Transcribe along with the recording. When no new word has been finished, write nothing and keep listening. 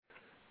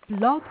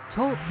Blog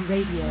Talk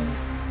Radio.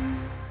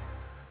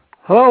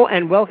 Hello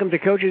and welcome to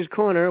Coach's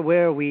Corner,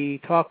 where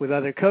we talk with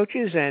other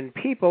coaches and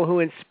people who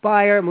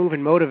inspire, move,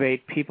 and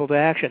motivate people to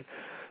action.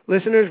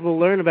 Listeners will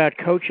learn about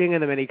coaching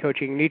and the many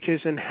coaching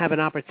niches and have an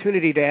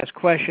opportunity to ask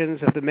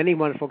questions of the many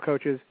wonderful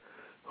coaches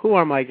who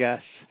are my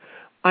guests.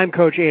 I'm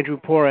Coach Andrew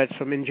Poretz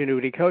from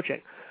Ingenuity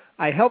Coaching.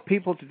 I help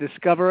people to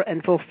discover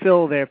and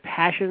fulfill their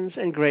passions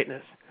and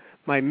greatness.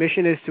 My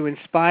mission is to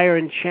inspire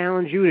and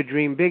challenge you to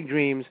dream big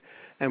dreams,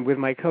 and with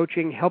my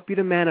coaching, help you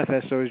to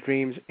manifest those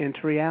dreams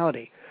into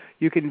reality.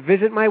 You can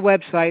visit my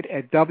website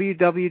at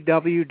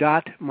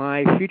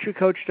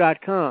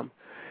www.myfuturecoach.com.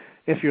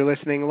 If you're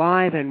listening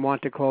live and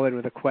want to call in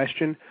with a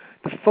question,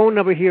 the phone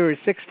number here is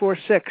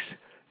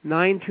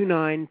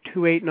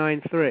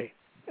 646-929-2893.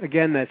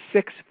 Again, that's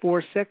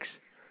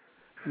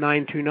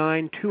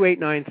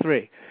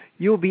 646-929-2893.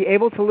 You'll be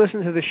able to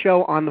listen to the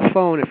show on the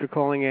phone if you're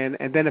calling in,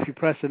 and then if you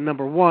press the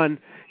number 1,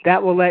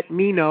 that will let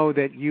me know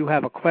that you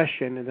have a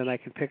question, and then I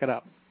can pick it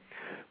up.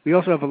 We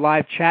also have a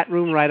live chat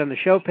room right on the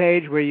show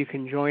page where you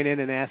can join in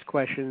and ask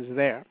questions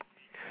there.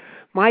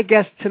 My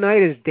guest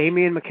tonight is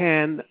Damian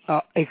McCann,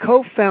 a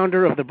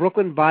co-founder of the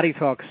Brooklyn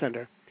BodyTalk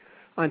Center.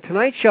 On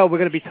tonight's show, we're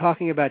going to be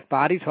talking about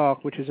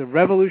BodyTalk, which is a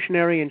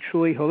revolutionary and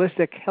truly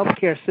holistic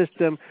healthcare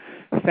system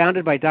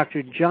founded by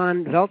Dr.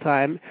 John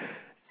Veltheim,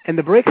 and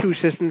the breakthrough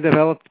system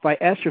developed by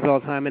Esther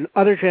Veltheim and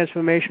other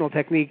transformational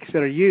techniques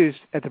that are used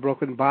at the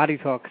Brooklyn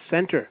BodyTalk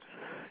Center.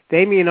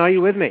 Damian, are you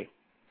with me?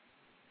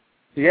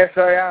 Yes,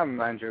 I am,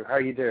 Andrew. How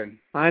are you doing?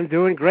 I'm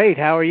doing great.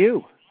 How are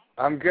you?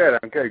 I'm good.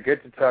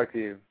 Good to talk to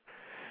you.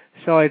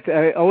 So it's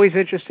always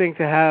interesting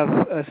to have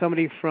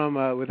somebody from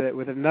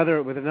with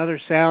another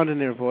sound in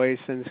their voice,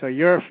 and so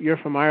you're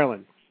from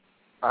Ireland.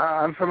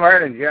 I'm from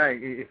Ireland, yeah.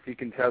 If you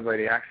can tell by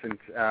the accent,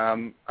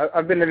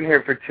 I've been living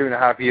here for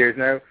 2.5 years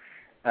now.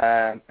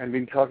 I've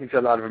been talking to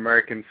a lot of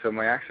Americans, so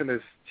my accent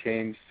has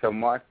changed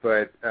somewhat,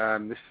 but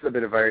there's still a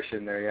bit of Irish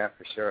in there, yeah,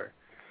 for sure.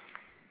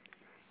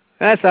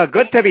 That's so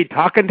good to be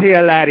talking to you,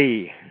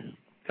 laddie.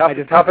 Top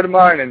of the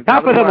morning.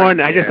 Top of the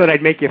morning. I just thought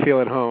I'd make you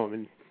feel at home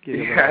and give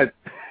you a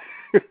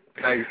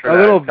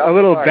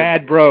little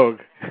bad brogue.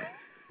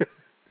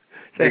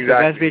 That's the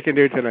best we can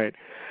do tonight.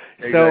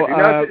 Exactly. So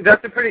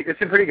it's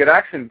a pretty good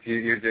accent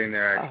you're doing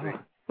there, actually.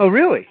 Oh,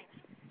 really?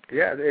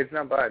 Yeah, it's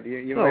not bad.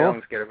 You may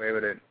almost get away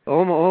with it.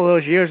 All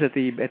those years at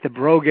the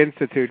Brogue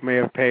Institute may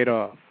have paid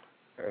off.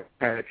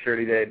 It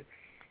surely did.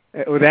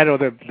 Or that, or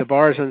the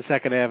bars on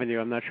 2nd Avenue.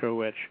 I'm not sure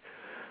which.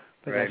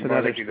 But right, that's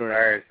another story. The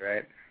bars,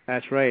 right?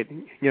 That's right.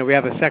 You know, we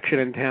have a section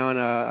in town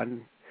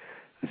on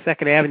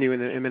 2nd Avenue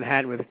in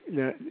Manhattan with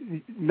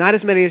not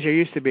as many as there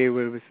used to be.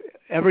 With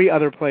every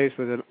other place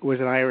was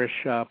an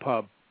Irish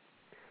pub.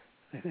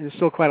 And there's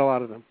still quite a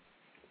lot of them.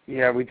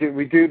 Yeah, we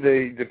do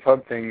the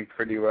pub thing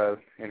pretty well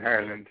in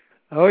Ireland.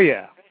 Oh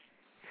yeah.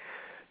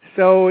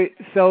 So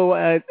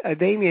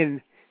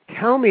Damian,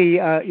 tell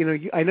me,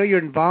 I know you're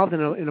involved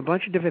in a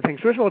bunch of different things.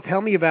 First of all, tell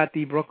me about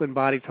the Brooklyn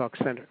BodyTalk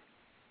Center.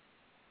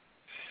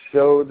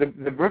 So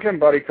the Brooklyn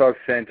BodyTalk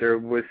Center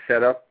was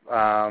set up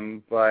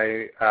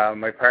by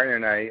my partner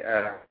and I,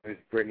 who's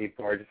Brittany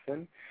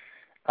Borgeson.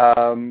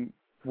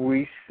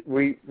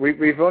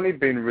 We've only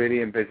been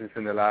really in business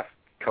in the last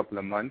couple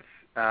of months,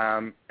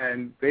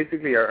 and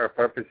basically our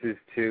purpose is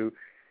to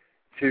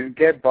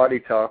get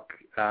BodyTalk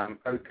out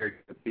there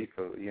to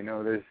people. You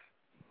know,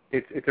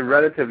 it's a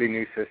relatively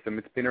new system.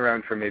 It's been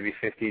around for maybe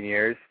 15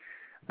 years,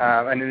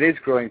 and it is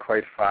growing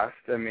quite fast.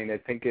 I mean, I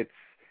think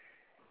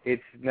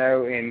it's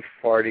now in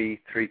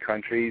 43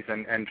 countries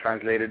and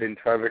translated in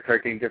 12 or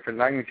 13 different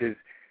languages.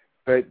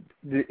 But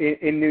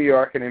in New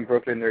York and in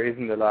Brooklyn, there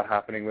isn't a lot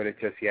happening with it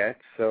just yet.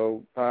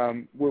 So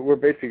we're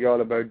basically all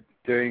about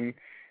doing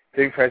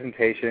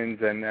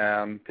presentations and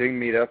doing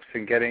meetups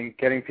and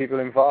getting people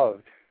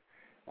involved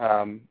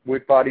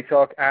with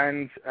BodyTalk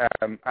and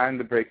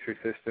the breakthrough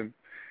system,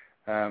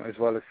 as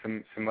well as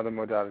some other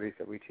modalities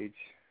that we teach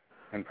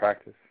and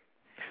practice.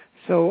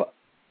 So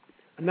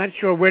I'm not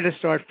sure where to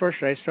start first.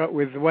 Should I start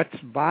with what's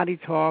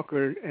BodyTalk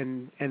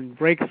and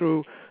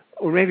breakthrough,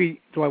 or maybe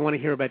do I want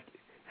to hear about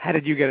how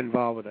did you get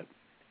involved with it?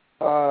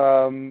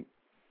 How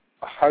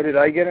did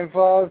I get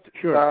involved?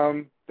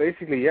 Sure.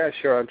 Basically, yeah,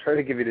 sure. I'll try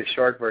to give you the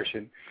short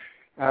version.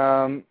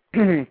 Well,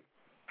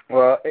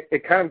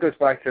 it kind of goes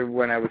back to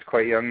when I was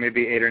quite young,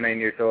 maybe 8 or 9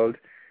 years old.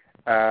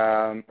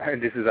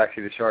 And this is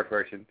actually the short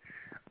version.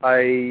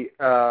 I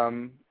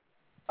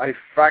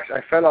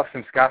fell off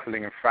some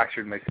scaffolding and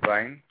fractured my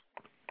spine.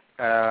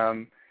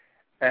 And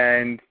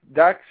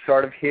that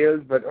sort of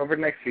healed, but over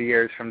the next few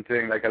years, from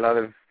doing like a lot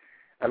of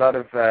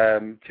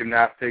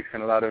gymnastics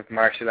and a lot of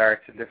martial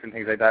arts and different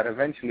things like that,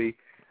 eventually,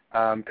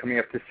 coming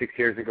up to 6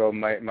 years ago,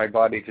 my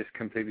body just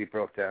completely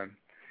broke down.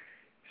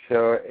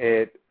 So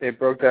it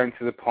broke down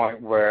to the point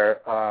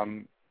where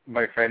one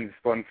friend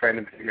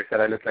in particular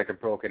said I looked like a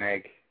broken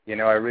egg. You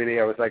know, I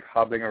was like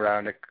hobbling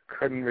around. I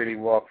couldn't really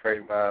walk very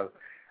well,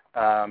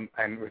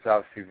 and was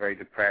obviously very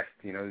depressed.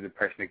 You know, the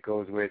depression that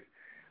goes with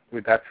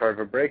that sort of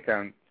a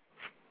breakdown.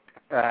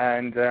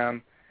 And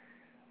I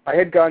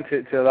had gone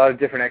to a lot of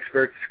different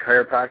experts,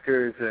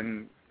 chiropractors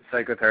and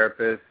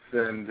psychotherapists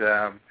and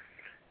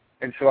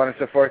so on and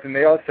so forth, and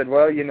they all said,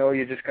 well,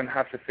 you're just going to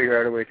have to figure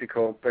out a way to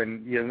cope,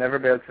 and you'll never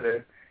be able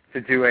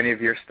to do any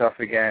of your stuff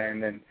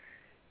again, and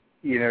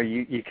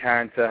you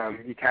can't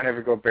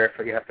ever go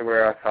barefoot. You have to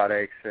wear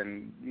orthotics,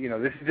 and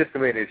this is just the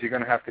way it is. You're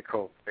going to have to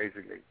cope,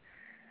 basically.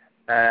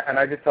 And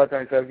I just thought to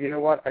myself, you know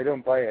what? I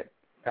don't buy it.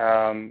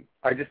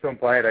 I just don't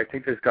buy it. I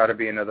think there's got to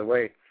be another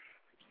way.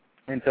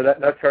 And so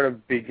that sort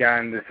of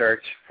began the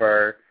search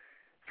for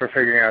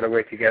figuring out a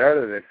way to get out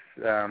of this,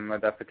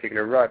 that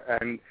particular rut.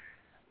 And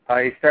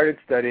I started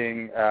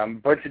studying a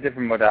bunch of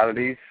different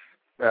modalities,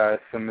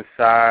 some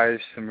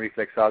massage, some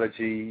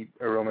reflexology,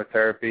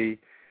 aromatherapy,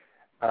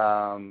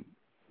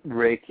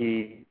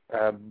 Reiki,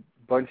 a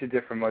bunch of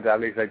different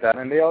modalities like that.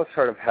 And they all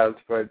sort of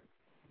helped, but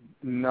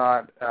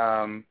not,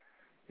 I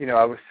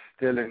was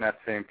still in that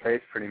same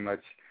place pretty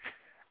much.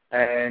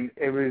 And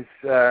it was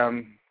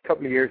a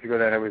couple of years ago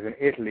that I was in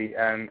Italy,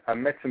 and I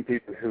met some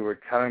people who were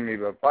telling me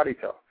about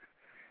BodyTalk.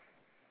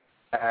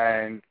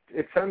 And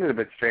it sounded a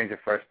bit strange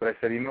at first, but I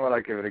said,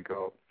 I'll give it a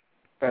go.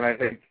 And I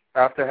think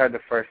after I had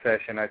the first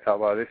session, I thought,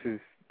 wow, this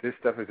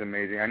stuff is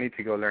amazing. I need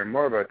to go learn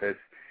more about this.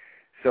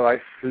 So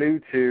I flew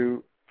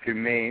to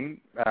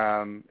Maine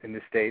in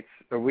the States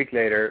a week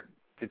later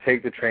to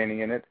take the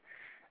training in it.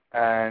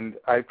 And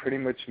I pretty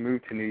much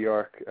moved to New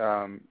York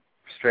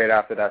straight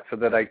after that so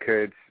that I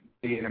could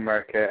be in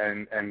America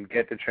and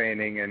get the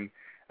training and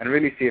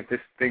really see if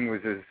this thing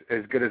was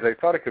as good as I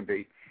thought it could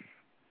be.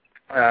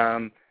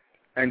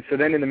 And so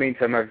then in the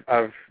meantime,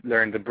 I've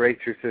learned the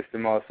breakthrough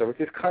system also, which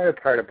is kind of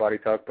part of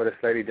BodyTalk, but a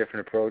slightly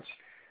different approach.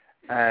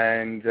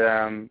 And,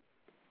 and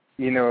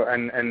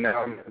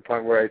now I'm at the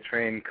point where I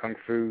train Kung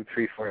Fu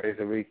 3-4 days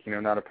a week,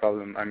 not a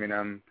problem. I mean,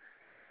 I'm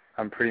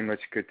pretty much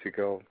good to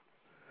go.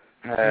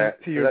 So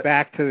you're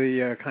back to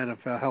the kind of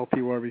health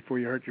you were before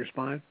you hurt your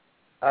spine?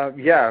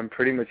 Yeah, I'm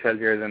pretty much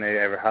healthier than I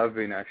ever have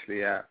been,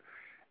 actually, yeah.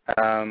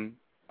 And,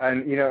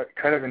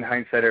 kind of in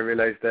hindsight, I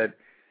realized that,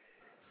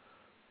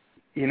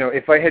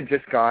 if I had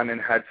just gone and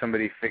had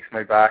somebody fix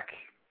my back,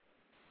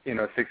 6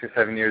 or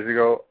 7 years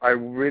ago, I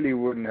really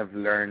wouldn't have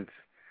learned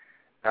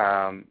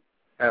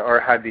or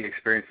had the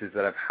experiences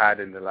that I've had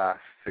in the last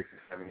 6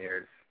 or 7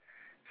 years.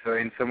 So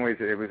in some ways,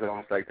 it was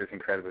almost like this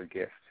incredible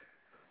gift,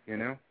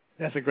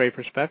 That's a great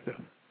perspective.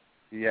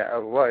 Yeah,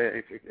 well,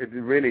 it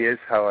really is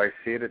how I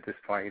see it at this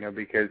point,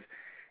 because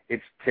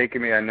it's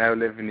taken me. I now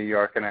live in New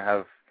York, and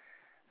I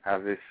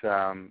have this,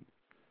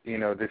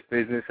 this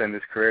business and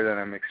this career that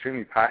I'm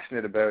extremely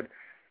passionate about,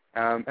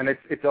 and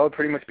it's all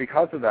pretty much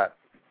because of that.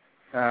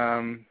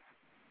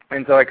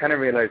 And so I kind of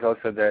realized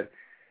also that,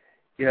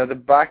 the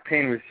back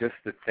pain was just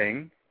the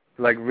thing.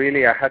 Like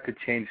really, I had to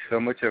change so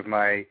much of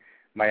my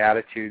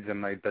attitudes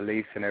and my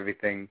beliefs and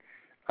everything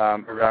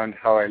around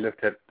how I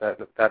looked at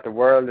the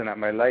world and at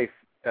my life.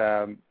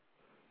 And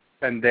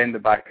then the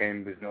back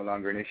pain was no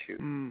longer an issue.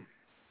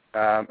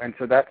 And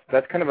so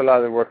that's kind of a lot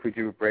of the work we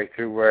do with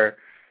Breakthrough, where,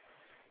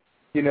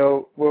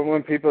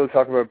 when people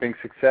talk about being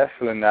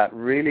successful in that,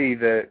 really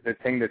the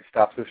thing that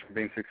stops us from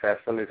being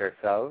successful is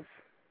ourselves.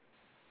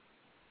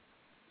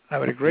 I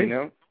would agree.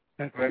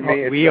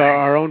 We are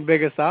our own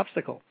biggest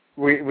obstacle.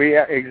 We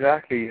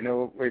exactly.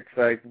 It's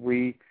like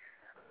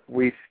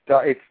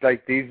it's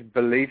like these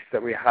beliefs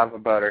that we have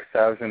about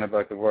ourselves and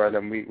about the world,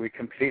 and we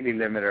completely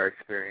limit our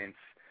experience.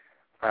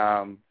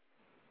 And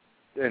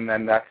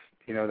then that's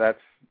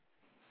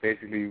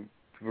basically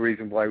the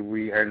reason why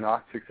we are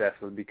not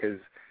successful, because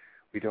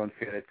we don't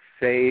feel it's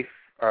safe,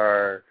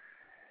 or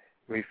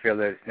we feel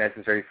that it's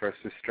necessary for us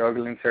to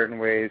struggle in certain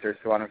ways, or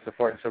so on and so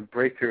forth. So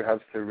Breakthrough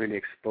helps to really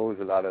expose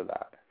a lot of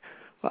that.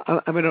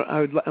 Well, I'm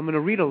going to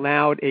read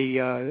aloud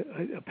a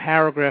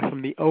paragraph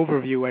from the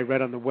overview I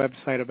read on the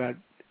website about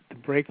the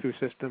Breakthrough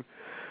system.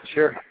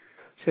 Sure. It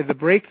said the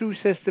Breakthrough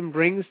system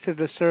brings to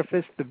the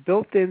surface the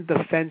built-in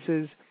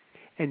defenses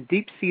and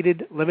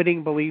deep-seated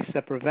limiting beliefs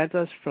that prevent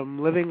us from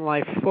living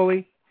life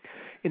fully.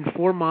 In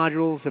 4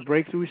 modules, the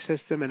Breakthrough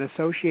system and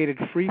associated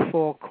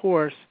free-fall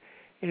course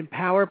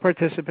empower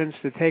participants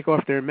to take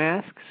off their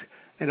masks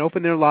and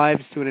open their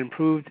lives to an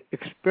improved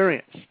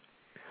experience.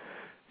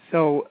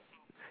 So,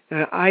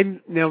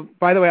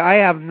 by the way, I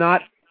have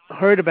not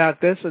heard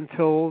about this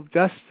until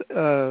just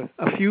a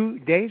few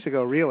days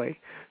ago, really.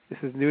 This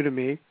is new to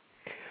me.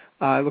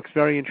 It looks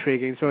very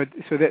intriguing. So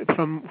that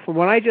from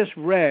what I just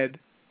read,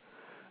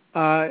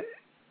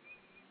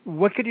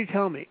 what could you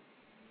tell me?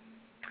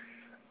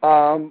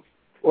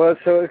 Well,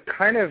 so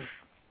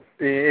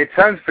it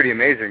sounds pretty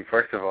amazing,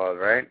 first of all,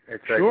 right?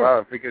 It's like, sure. Wow,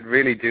 if we could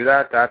really do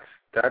that, that's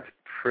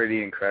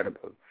pretty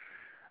incredible.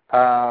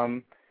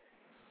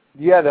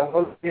 Yeah, the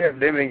whole idea of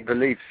limiting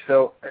beliefs.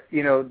 So,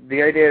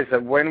 the idea is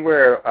that when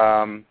we're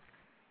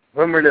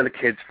little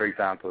kids, for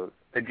example,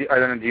 I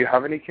don't know, do you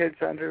have any kids,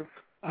 Andrew?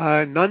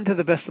 None to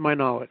the best of my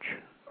knowledge.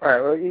 All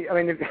right, well,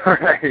 I mean, all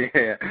right,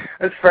 yeah.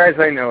 As far as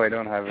I know, I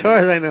don't have any. As far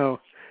as I know.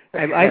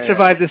 I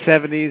survived the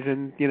 70s,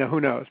 and, who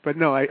knows. But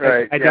no, I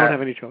don't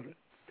have any children.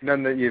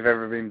 None that you've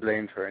ever been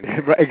blamed for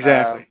anything.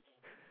 Exactly.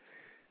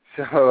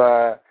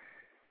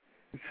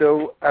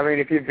 So, I mean,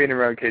 if you've been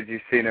around kids,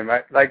 you've seen them,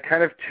 like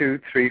kind of 2,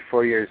 3,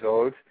 4 years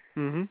old.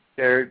 Mm-hmm.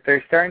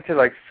 They're starting to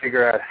like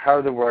figure out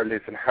how the world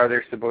is and how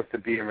they're supposed to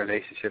be in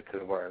relationship to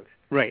the world.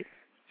 Right.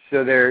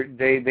 So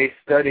they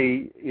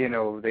study,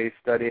 they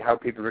study how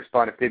people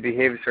respond. If they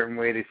behave a certain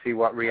way, they see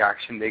what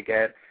reaction they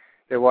get.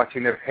 They're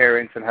watching their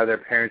parents and how their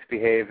parents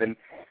behave, and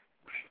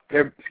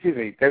they're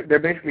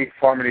basically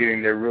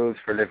formulating their rules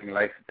for living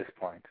life at this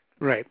point.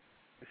 Right.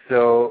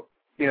 So,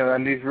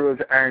 and these rules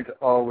aren't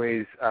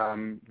always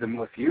the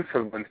most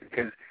useful ones,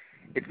 because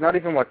it's not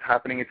even what's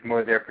happening, it's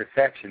more their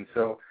perception.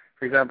 So,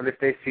 for example, if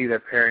they see their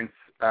parents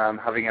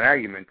having an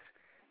argument,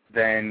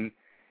 then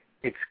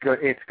it's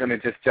going to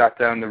just jot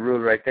down the rule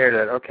right there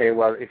that, okay,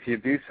 well, if you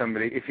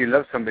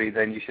love somebody,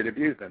 then you should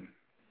abuse them.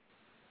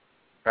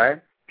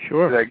 Right?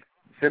 Sure. It's like,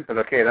 simple.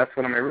 Okay, that's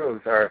one of my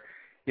rules. Or,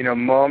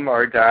 mom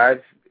or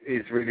dad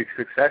is really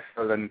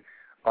successful, and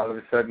all of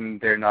a sudden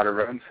they're not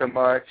around so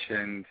much,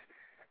 and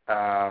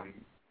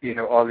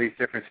all these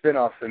different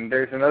spin-offs, and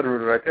there's another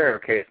rule right there.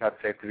 Okay, it's not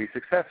safe to be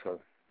successful.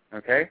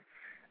 Okay,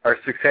 or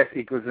success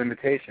equals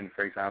limitation,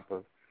 for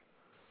example.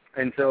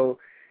 And so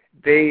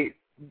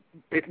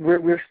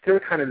we're still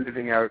kind of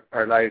living out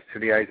our lives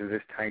through the eyes of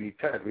this tiny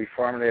child. We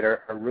formulate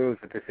our rules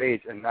at this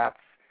age, and that's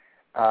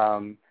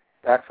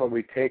what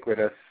we take with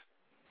us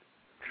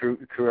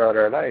throughout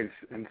our lives.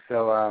 And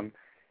so,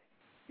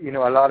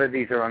 a lot of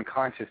these are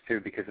unconscious too,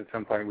 because at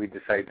some point we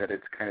decide that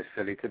it's kind of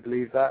silly to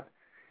believe that.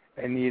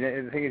 And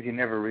the thing is, you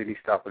never really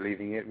stop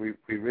believing it. We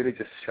really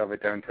just shove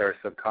it down to our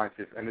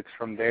subconscious, and it's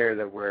from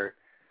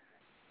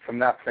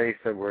that place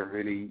that we're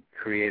really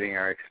creating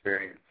our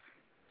experience.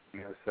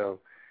 So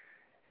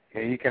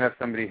you can have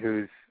somebody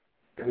who's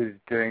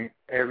doing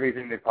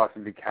everything they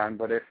possibly can,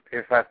 but if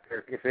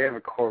they have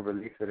a core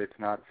belief that it's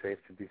not safe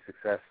to be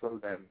successful,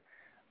 then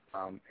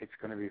it's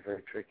going to be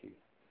very tricky.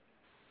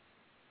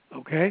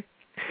 Okay.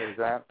 Is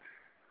that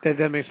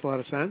makes a lot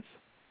of sense.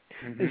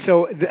 Mm-hmm. And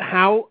so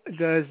how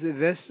does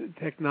this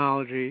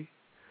technology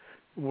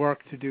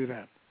work to do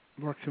that?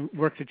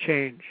 Work to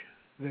change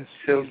these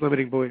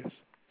limiting beliefs?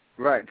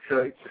 Right.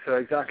 So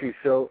exactly.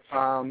 So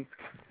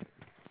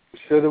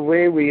the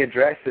way we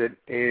address it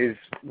is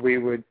we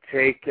would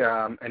take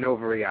an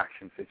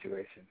overreaction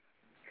situation.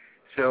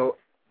 So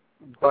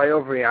by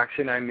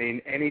overreaction, I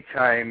mean any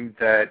time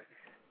that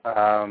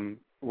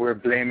we're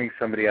blaming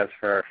somebody else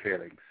for our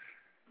feelings.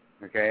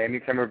 Okay,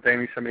 anytime we're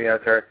blaming somebody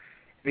else, or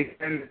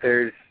anytime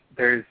there's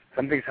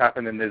something's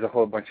happened and there's a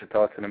whole bunch of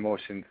thoughts and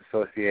emotions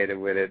associated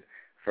with it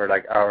for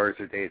like hours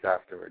or days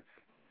afterwards.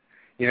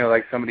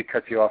 Like somebody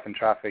cuts you off in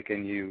traffic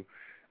and you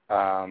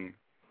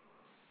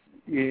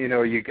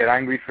get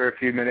angry for a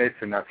few minutes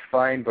and that's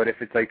fine, but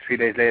if it's like 3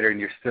 days later and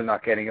you're still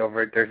not getting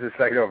over it, there's a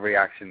slight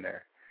overreaction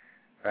there,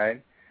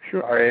 right?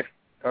 Sure.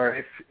 Or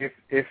if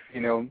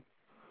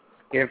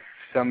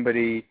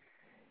somebody,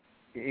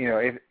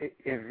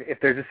 if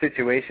there's a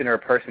situation or a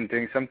person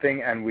doing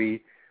something and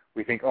we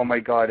think, oh my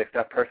God, if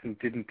that person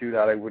didn't do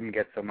that, I wouldn't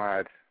get so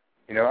mad.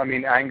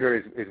 Anger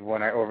is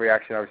one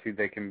overreaction. Obviously,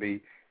 they can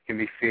be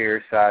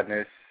fear,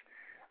 sadness,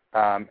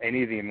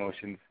 any of the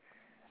emotions,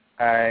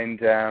 and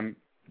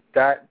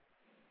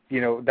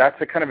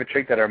that's a kind of a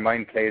trick that our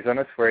mind plays on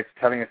us, where it's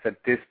telling us that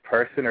this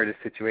person or this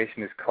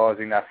situation is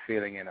causing that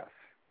feeling in us.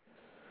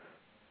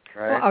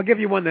 Right? Well, I'll give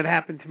you one that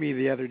happened to me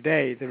the other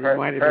day that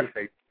reminded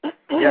perfect. me.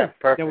 Yeah,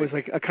 perfect. There was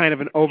like a kind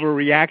of an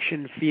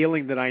overreaction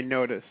feeling that I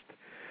noticed.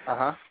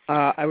 Uh-huh.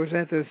 I was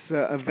at this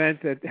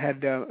event that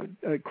had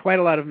quite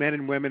a lot of men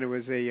and women. It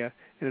was in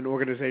an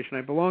organization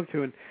I belonged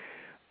to, and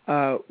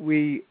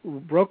we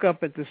broke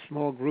up into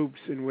small groups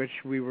in which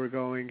we were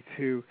going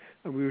to.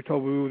 We were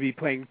told we would be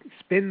playing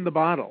Spin the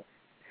Bottle.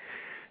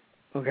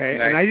 Okay,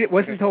 nice. And I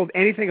wasn't told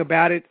anything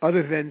about it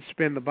other than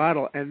Spin the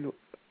Bottle, and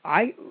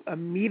I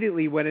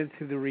immediately went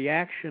into the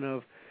reaction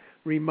of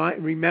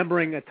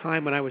remembering a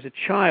time when I was a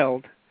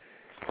child,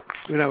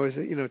 when I was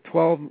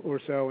 12 or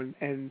so,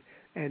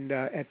 and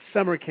at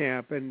summer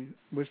camp, and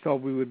was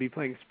told we would be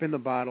playing Spin the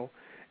Bottle,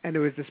 and it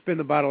was the Spin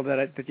the Bottle that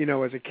as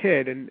a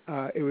kid, and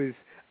it was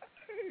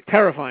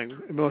terrifying.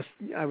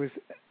 I was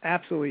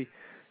absolutely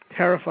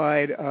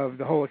terrified of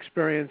the whole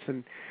experience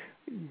and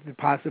the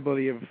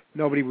possibility of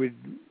nobody would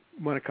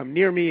want to come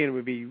near me and it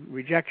would be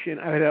rejection.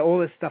 I had all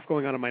this stuff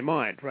going on in my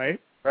mind, right?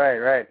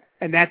 Right.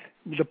 And that's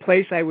the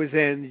place I was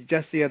in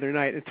just the other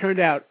night. It turned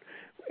out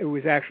it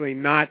was actually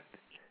not.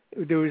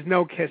 There was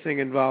no kissing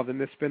involved in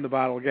this Spin the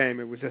Bottle game.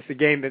 It was just a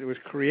game that was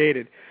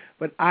created.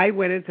 But I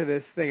went into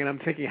this thing, and I'm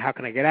thinking, how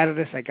can I get out of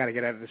this? I got to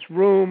get out of this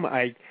room.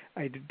 I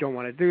don't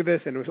want to do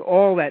this. And it was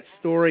all that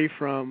story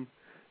from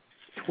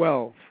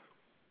 12.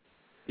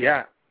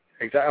 Yeah,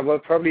 exactly. Well,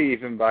 probably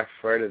even back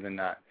further than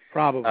that.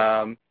 Probably.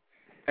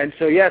 And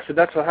so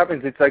that's what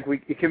happens. It's like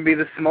it can be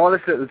the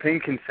smallest little thing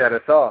can set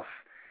us off.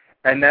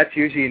 And that's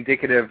usually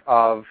indicative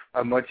of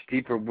a much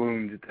deeper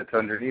wound that's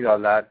underneath all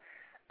that.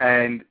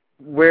 And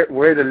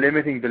where the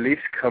limiting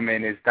beliefs come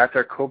in is that's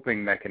our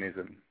coping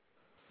mechanism,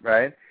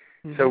 right?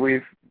 Mm-hmm. So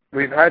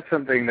we've had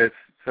something that's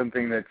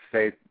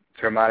say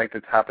traumatic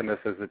that's happened to us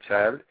as a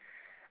child,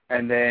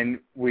 and then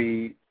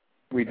we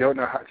we don't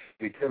know how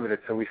to deal with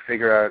it, so we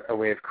figure out a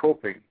way of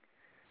coping.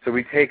 So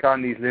we take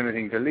on these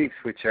limiting beliefs,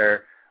 which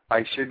are,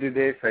 I should do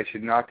this, I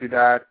should not do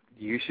that,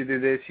 you should do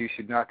this, you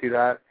should not do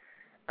that.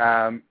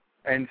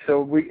 And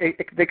so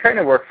they kind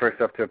of work for us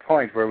up to a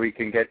point where we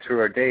can get through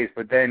our days,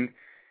 but then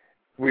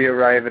we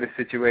arrive at a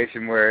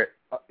situation where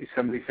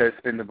somebody says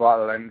spin the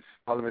bottle, and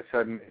all of a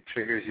sudden it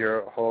triggers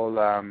your whole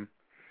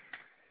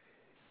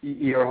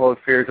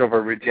fears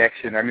over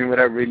rejection. I mean,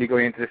 without really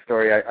going into the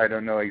story, I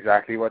don't know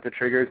exactly what the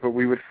trigger is, but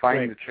we would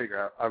find the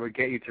trigger. I would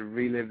get you to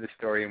relive the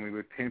story, and we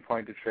would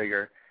pinpoint the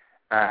trigger,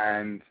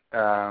 and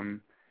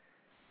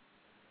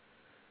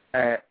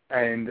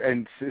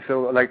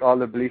so like all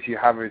the beliefs you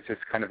have is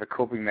just kind of a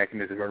coping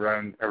mechanism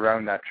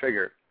around that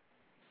trigger,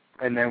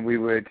 and then we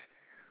would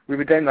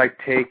then like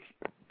take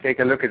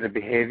a look at the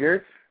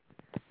behaviors.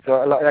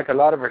 So a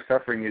lot of our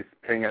suffering is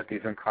playing out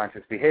these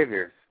unconscious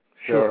behaviors.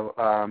 Sure.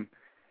 So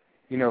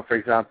for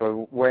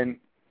example, when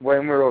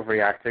we're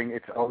overreacting,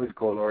 it's always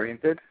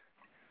goal-oriented.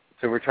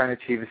 So we're trying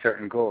to achieve a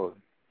certain goal,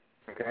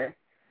 okay?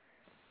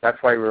 That's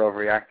why we're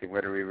overreacting,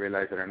 whether we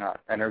realize it or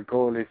not. And our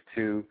goal is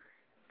to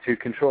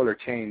control or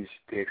change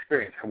the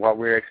experience, what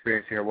we're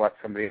experiencing or what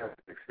somebody else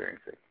is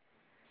experiencing.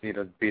 Be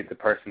it the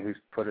person who's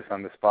put us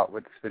on the spot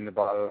with spin the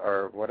bottle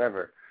or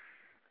whatever.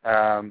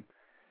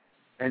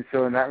 And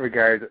so in that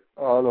regard,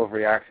 all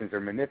overreactions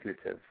are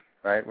manipulative,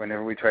 right?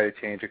 Whenever we try to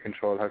change or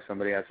control how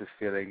somebody else is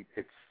feeling,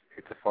 it's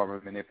a form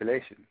of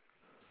manipulation.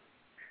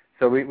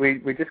 So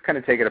we just kind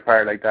of take it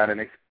apart like that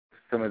and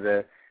some of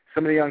the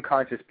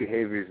unconscious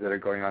behaviors that are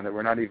going on that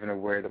we're not even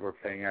aware that we're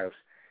playing out.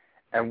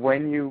 And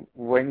when you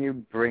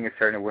bring a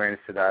certain awareness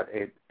to that,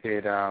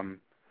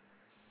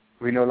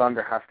 we no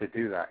longer have to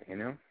do that.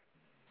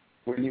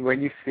 When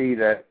you see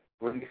it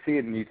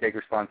and you take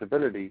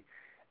responsibility,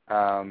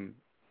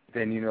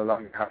 then you no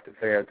longer have to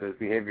play out those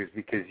behaviors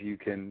because you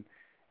can.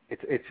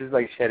 It's just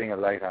like shedding a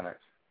light on it.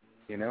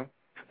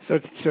 So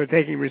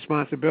taking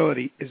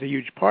responsibility is a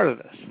huge part of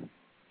this.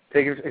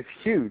 It's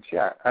huge,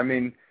 yeah. I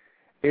mean,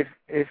 if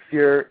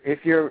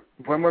you're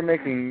when we're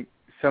making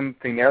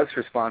something else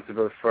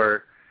responsible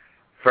for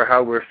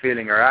how we're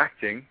feeling or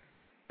acting,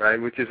 right,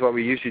 which is what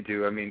we usually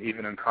do. I mean,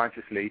 even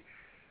unconsciously,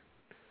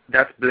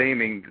 that's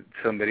blaming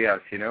somebody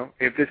else.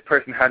 If this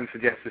person hadn't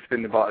suggested to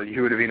spin the bottle,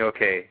 you would have been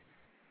okay.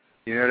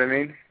 You know what I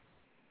mean?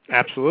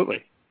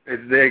 Absolutely.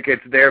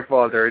 It's their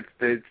fault, or it's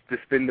the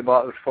spin the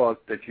bottle's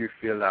fault that you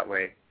feel that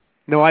way.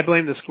 No, I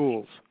blame the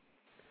schools.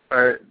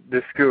 Or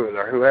the school,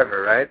 or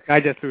whoever, right? I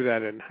just threw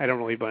that in. I don't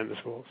really blame the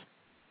schools.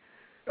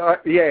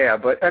 Yeah,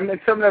 but at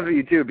some level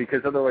you do,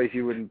 because otherwise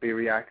you wouldn't be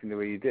reacting the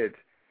way you did,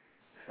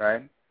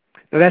 right?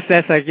 No,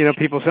 that's like,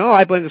 people say, oh,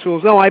 I blame the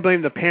schools. No, I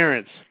blame the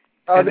parents.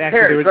 Oh, and the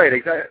parents, right,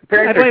 exactly.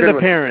 Parents I blame the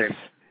parents.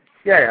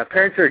 Yeah,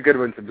 parents are a good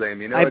one to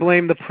blame, I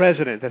blame the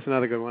president. That's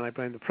another good one. I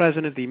blame the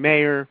president, the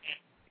mayor.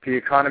 The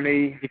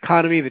economy.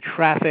 The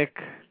traffic.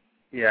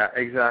 Yeah,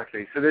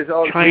 exactly. So there's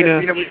all...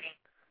 China.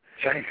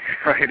 China,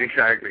 right,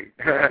 exactly.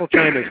 Well,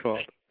 China's fault.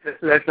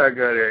 Let's not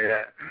go there,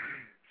 yeah.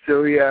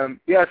 So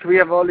so we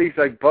have all these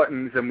like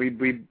buttons, and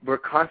we're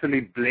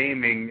constantly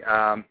blaming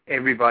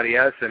everybody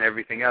else and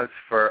everything else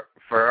for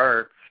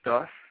our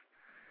stuff.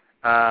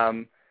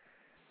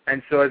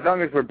 And so as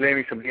long as we're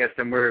blaming somebody else,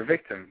 then we're a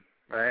victim,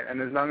 right?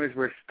 And as long as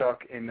we're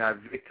stuck in that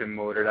victim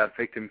mode or that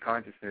victim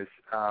consciousness,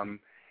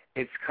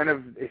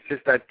 it's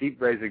just that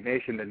deep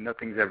resignation that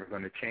nothing's ever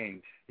going to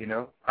change.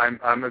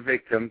 I'm a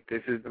victim.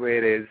 This is the way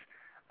it is.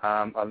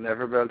 I'll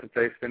never be able to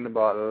play spin the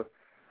bottle.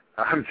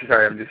 I'm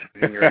sorry, I'm just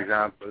using your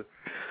example.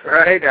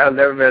 Right? I'll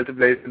never be able to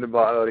play spin the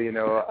bottle.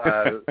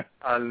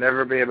 I'll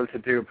never be able to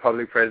do a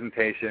public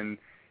presentation.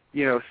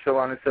 So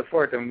on and so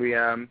forth.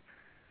 And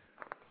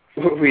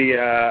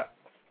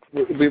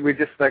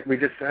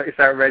it's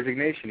our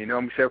resignation.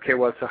 And we say, okay,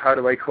 well, so how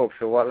do I cope?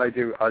 So what'll I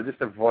do? I'll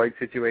just avoid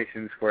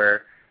situations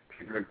where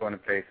people are going to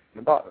play spin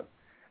the bottle,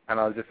 and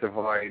I'll just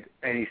avoid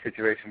any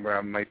situation where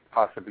I might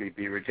possibly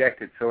be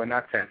rejected. So in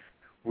that sense,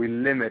 we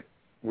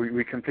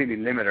completely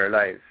limit our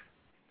lives.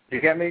 Do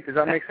you get me? Does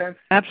that make sense?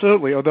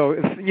 Absolutely. Although,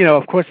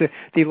 of course,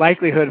 the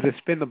likelihood of the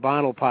spin the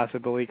bottle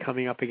possibility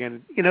coming up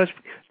again, it's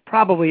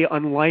probably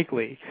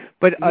unlikely.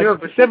 But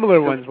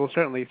similar ones will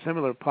certainly,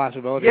 similar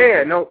possibilities.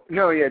 Yeah,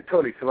 yeah,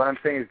 totally. So what I'm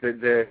saying is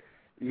that the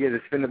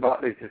spin the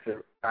bottle is just a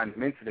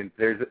random incident.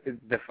 There's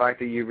the fact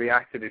that you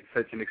reacted in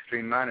such an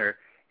extreme manner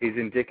is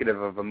indicative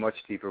of a much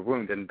deeper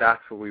wound, and that's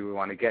what we would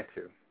want to get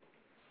to,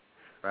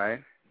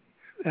 right?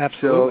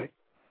 Absolutely.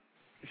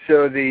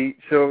 So the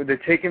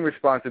taking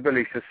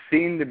responsibility, so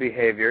seeing the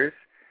behaviors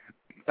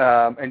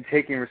and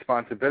taking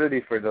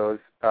responsibility for those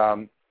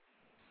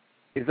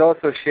is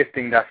also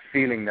shifting that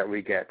feeling that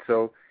we get.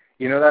 So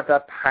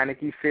that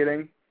panicky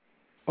feeling.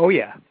 Oh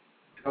yeah.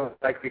 So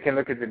like we can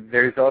look at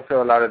there's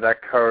also a lot of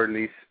that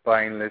cowardly,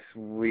 spineless,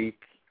 weak,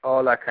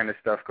 all that kind of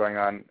stuff going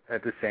on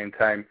at the same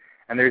time.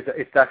 And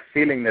it's that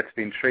feeling that's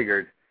been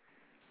triggered,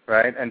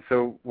 right? And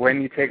so when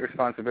you take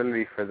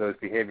responsibility for those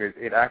behaviors,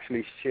 it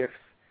actually shifts.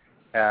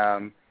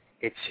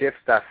 It shifts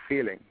that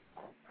feeling,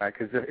 right?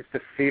 Because it's the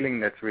feeling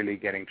that's really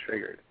getting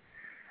triggered.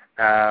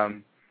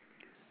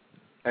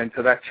 And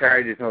so that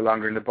charge is no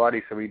longer in the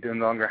body, so we no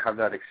longer have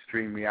that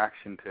extreme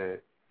reaction to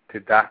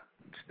that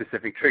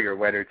specific trigger,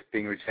 whether it's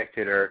being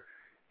rejected or,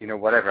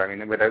 whatever. I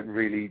mean, without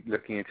really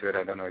looking into it,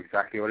 I don't know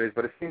exactly what it is,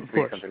 but it seems to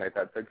be something like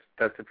that.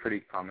 That's a pretty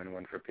common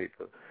one for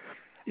people.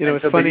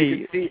 It's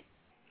funny.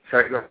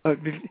 Sorry, go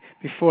ahead.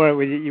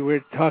 Before you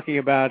were talking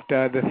about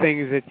the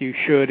things that you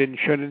should and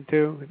shouldn't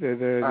do,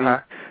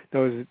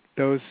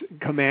 those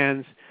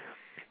commands,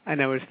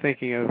 and I was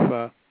thinking of.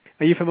 Are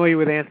you familiar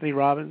with Anthony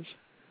Robbins?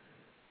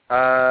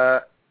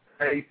 I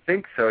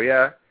think so.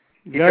 Yeah.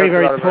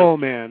 Very tall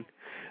man.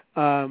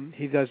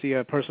 He does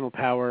the personal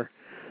power.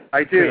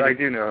 I do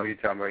know who you're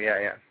talking about.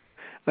 Yeah.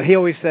 But he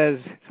always says,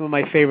 some of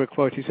my favorite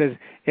quotes. He says,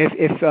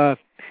 if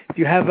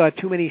you have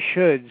too many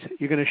shoulds,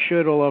 you're going to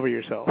should all over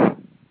yourself.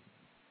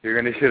 You're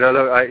going to should all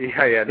over.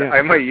 Yeah.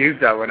 I might use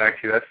that one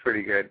actually. That's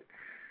pretty good.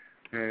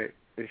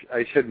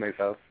 I should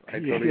myself.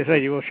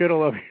 You will should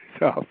all over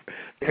yourself.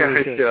 Yeah,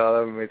 I should all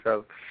over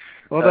myself.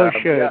 Well, those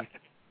should. Yeah.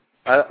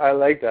 I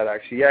like that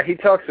actually. Yeah, he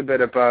talks a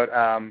bit about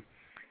a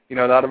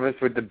lot of us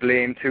with the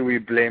blame too. We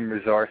blame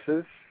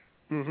resources.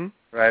 Mm-hmm.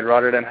 Right,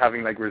 rather than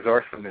having like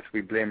resourcefulness,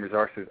 we blame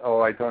resources. Oh,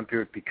 I don't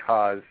do it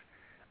because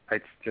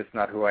it's just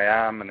not who I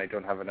am, and I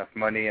don't have enough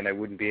money, and I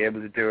wouldn't be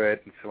able to do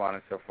it, and so on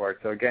and so forth.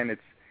 So again,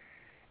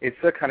 it's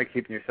still kind of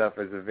keeping yourself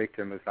as a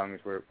victim as long as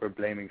we're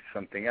blaming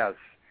something else.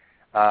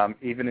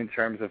 Even in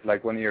terms of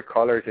like one of your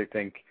callers, I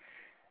think,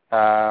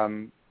 not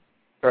one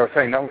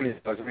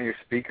of your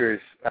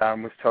speakers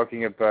was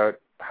talking about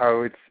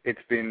how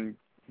it's been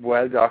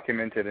well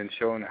documented and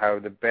shown how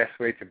the best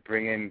way to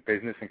bring in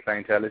business and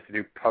clientele is to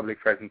do public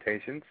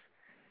presentations.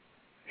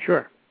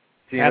 Sure.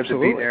 So,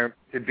 absolutely.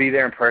 To be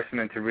there in person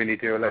and to really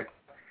do it.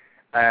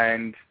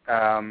 And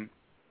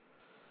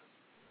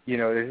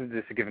this is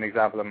just to give an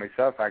example of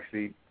myself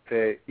actually.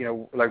 There's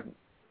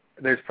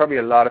probably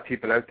a lot of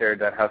people out there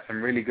that have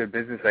some really good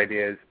business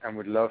ideas and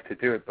would love to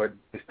do it, but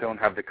just don't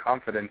have the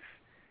confidence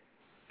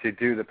to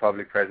do the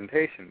public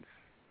presentations.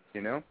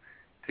 To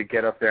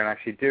get up there and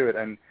actually do it.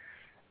 And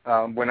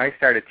when I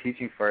started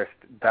teaching first,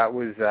 that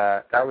was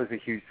a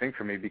huge thing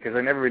for me because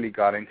I never really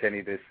got into any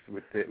of this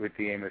with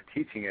the aim of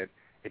teaching it.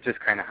 It just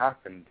kind of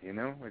happened,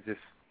 It just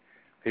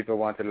people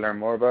wanted to learn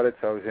more about it,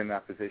 so I was in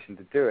that position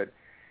to do it.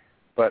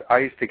 But I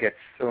used to get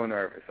so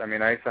nervous. I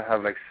mean, I used to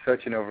have like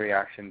such an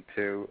overreaction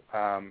to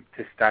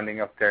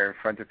standing up there in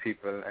front of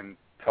people and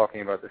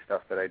talking about the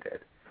stuff that I did.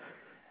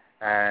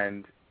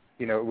 And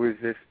it was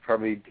this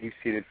probably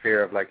deep-seated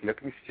fear of like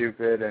looking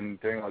stupid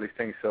and doing all these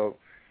things. So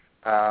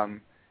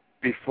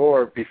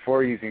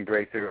before using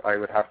Breakthrough, I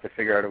would have to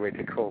figure out a way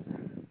to cope,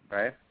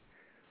 right?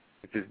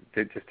 Just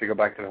to go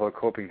back to the whole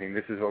coping thing.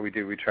 This is what we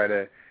do. We try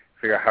to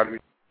figure out how do we.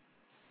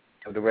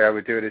 So the way I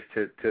would do it is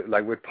to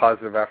like with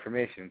positive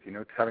affirmations,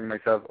 telling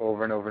myself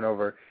over and over and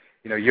over,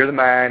 you're the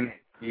man,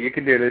 you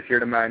can do this. You're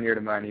the man, you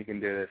can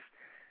do this.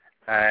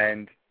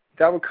 And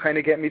that would kind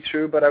of get me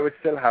through, but I would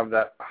still have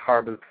that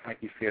horrible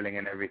panicky feeling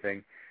and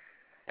everything.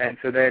 And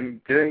so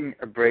then doing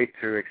a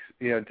breakthrough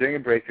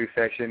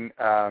session.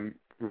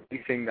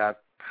 Releasing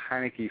that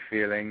panicky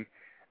feeling,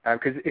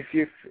 because if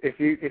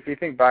you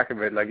think back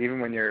of it, like even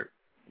when you're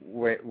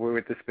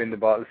with the spin the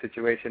bottle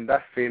situation,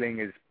 that feeling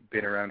has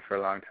been around for a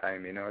long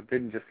time. It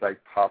didn't just like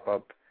pop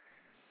up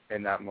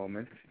in that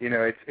moment.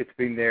 It's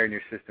been there in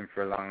your system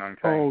for a long time.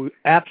 Oh,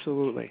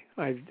 absolutely.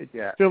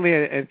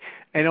 Certainly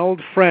an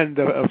old friend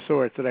of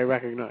sorts that I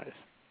recognize.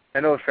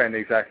 An old friend,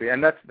 exactly,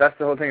 and that's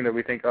the whole thing that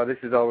we think, oh, this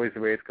is always the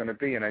way it's going to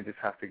be, and I just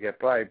have to get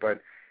by,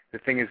 but. The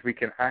thing is, we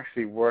can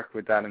actually work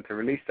with that and to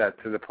release that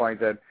to the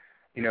point that,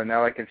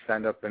 now I can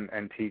stand up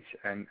and teach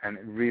and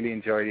really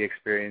enjoy the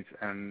experience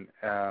and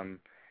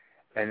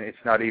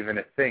it's not even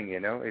a thing,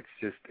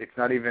 it's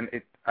not even,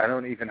 I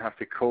don't even have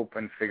to cope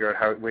and figure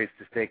out ways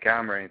to stay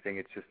calm or anything.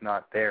 It's just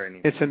not there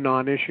anymore. It's a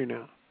non-issue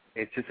now.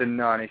 It's just a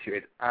non-issue.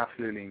 It's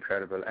absolutely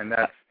incredible. And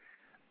that's,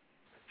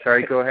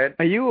 sorry, go ahead.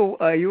 Are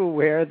you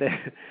aware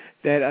that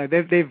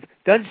they've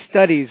done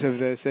studies of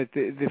this, that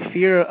the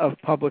fear of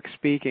public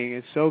speaking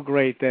is so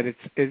great that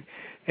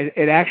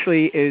it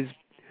actually is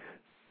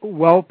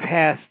well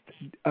past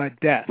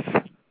death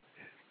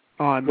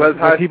on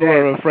what people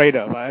are afraid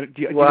of.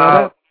 Do you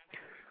know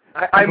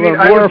that? People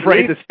are more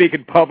afraid to speak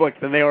in public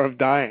than they are of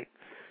dying.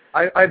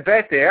 I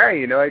bet they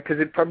are, because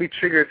it probably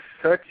triggers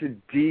such a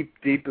deep,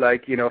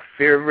 like,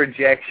 fear of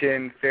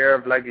rejection, fear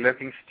of like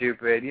looking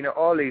stupid,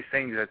 all these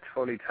things are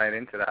totally tied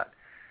into that.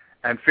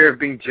 And fear of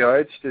being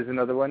judged is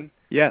another one.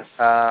 Yes.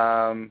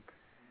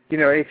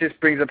 It just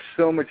brings up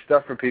so much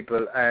stuff for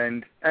people,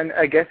 and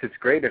I guess it's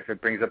great if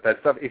it brings up that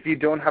stuff. If you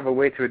don't have a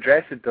way to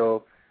address it,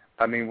 though,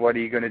 I mean, what are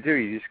you going to do?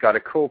 You just got to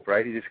cope,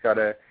 right? You just got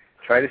to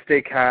try to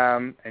stay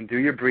calm and do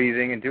your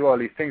breathing and do all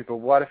these things. But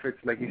what if it's,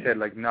 like you said,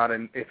 like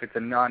if it's a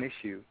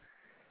non-issue,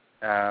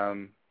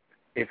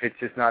 if it's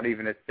just not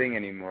even a thing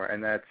anymore?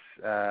 And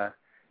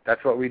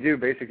that's what we do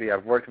basically.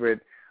 I've worked with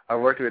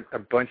a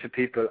bunch of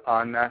people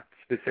on that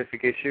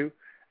specific issue.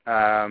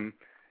 One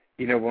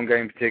guy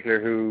in particular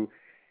who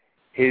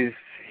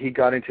he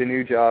got into a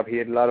new job. He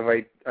had a lot of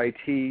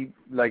IT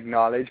like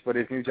knowledge, but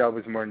his new job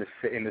was more in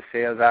the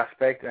sales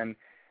aspect, and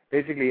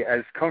basically,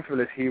 as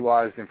comfortable as he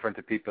was in front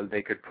of people,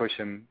 they could push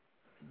him,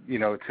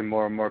 to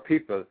more and more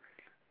people.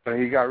 But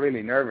he got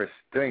really nervous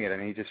doing it,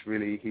 and he just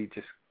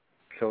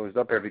closed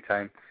up every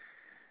time.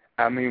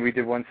 I mean, we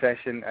did one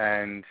session,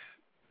 and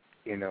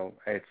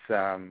it's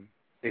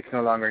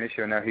no longer an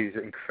issue. Now he's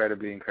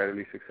incredibly,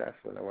 incredibly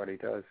successful at what he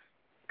does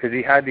because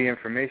he had the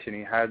information,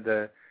 he had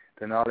the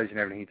knowledge and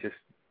everything.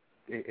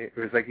 It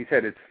was like you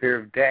said, it's fear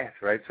of death,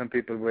 right? Some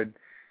people would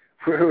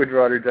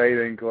rather die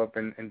than go up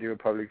and do a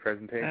public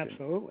presentation.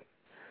 Absolutely.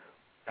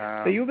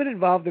 So you've been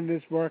involved in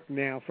this work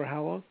now for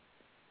how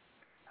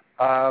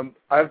long?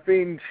 I've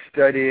been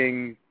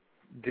studying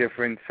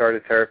different sort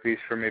of therapies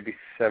for maybe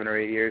 7 or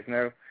 8 years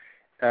now.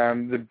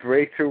 The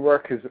breakthrough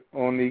work has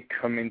only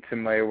come into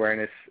my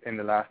awareness in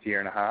the last year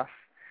and a half.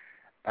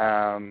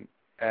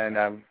 And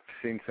I've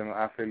seen some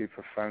absolutely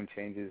profound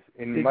changes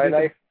in my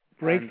life.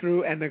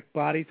 Breakthrough and the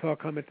BodyTalk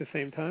come at the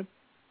same time?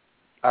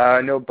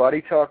 No,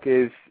 BodyTalk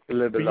is a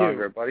little bit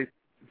longer.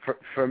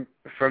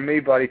 For me,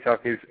 BodyTalk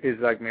is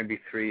like maybe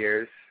 3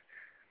 years.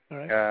 All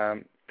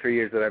right. 3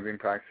 years that I've been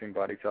practicing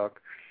BodyTalk.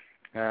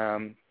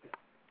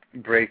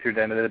 Breakthrough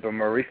then a little bit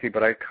more recently,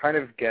 but I kind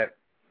of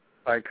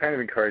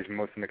encourage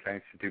most of my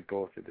clients to do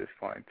both at this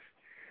point.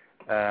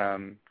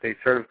 They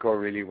sort of go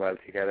really well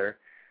together.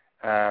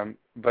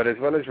 But as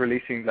well as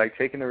releasing, like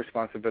taking the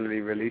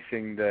responsibility,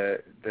 releasing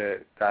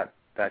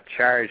that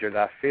charge or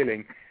that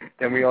feeling,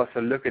 then we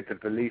also look at the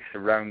beliefs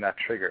around that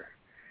trigger.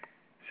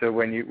 So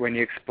when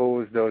you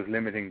expose those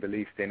limiting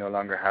beliefs, they no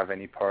longer have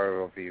any power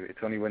over you. It's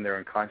only when they're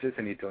unconscious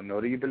and you don't know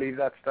that you believe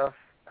that stuff.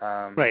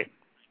 Right.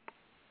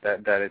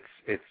 That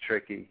it's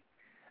tricky.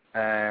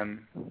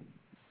 And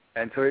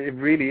so it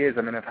really is.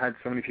 I mean, I've had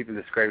so many people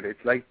describe it.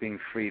 It's like being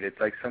freed. It's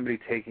like somebody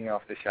taking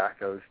off the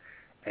shackles,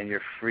 and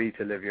you're free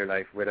to live your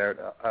life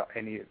without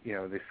any,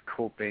 this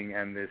coping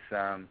and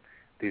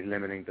these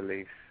limiting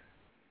beliefs.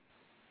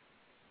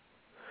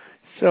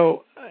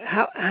 So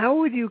how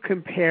would you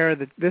compare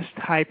this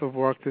type of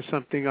work to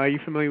something? Are you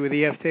familiar with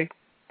EFT?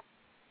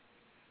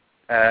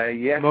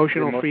 Yes.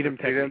 Emotional freedom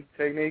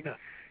technique.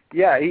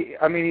 Yeah.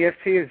 I mean,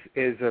 EFT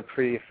is a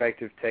pretty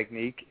effective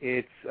technique.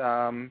 It's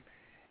a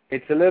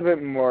little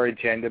bit more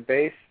agenda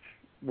based,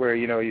 where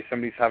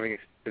somebody's having a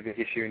specific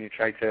issue and you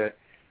try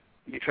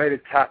to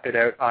tap it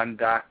out on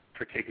that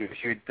particular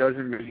issue. It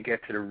doesn't really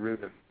get to the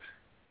root of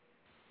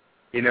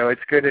it.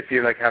 It's good if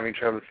you're like having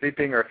trouble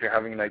sleeping or if you're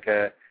having like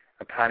a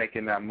panic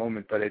in that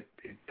moment, but it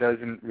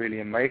doesn't really,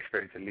 in my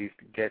experience at least,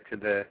 get to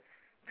the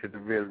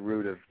real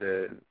root of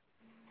the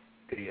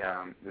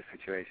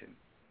situation.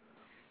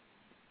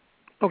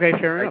 Okay,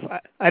 fair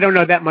enough. I don't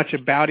know that much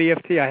about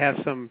EFT. I have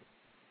some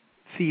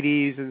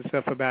CDs and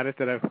stuff about it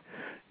that I've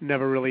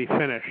never really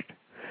finished,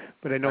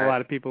 but I know a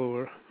lot of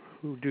people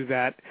who do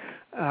that.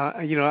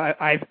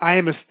 I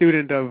am a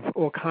student of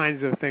all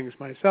kinds of things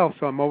myself,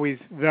 so I'm always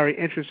very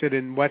interested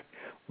in what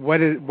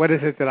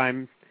is it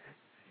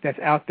that's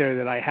out there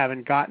that I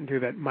haven't gotten to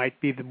that might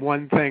be the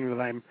one thing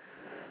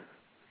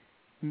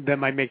that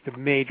might make the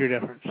major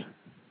difference.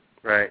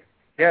 Right.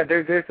 Yeah,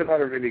 there's a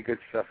lot of really good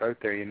stuff out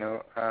there,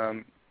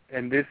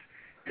 and this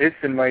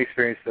in my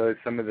experience though is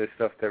some of the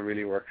stuff that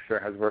really works or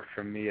has worked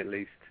for me at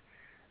least,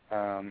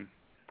 and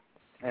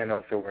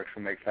also works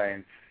for my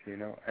clients,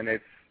 and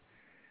it's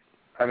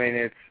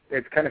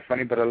kind of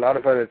funny, but a lot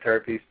of other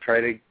therapies try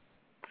to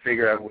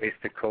figure out ways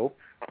to cope,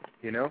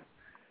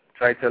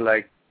 try to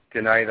like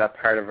deny that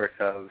part of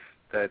ourselves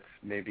that's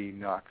maybe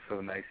not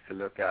so nice to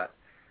look at,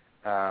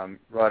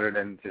 rather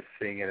than just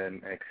seeing it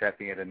and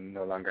accepting it and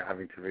no longer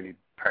having to really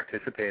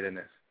participate in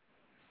it.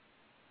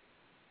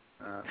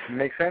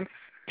 Make sense?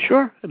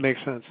 Sure, it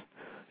makes sense.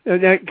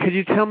 Now, could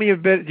you tell me a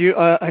bit?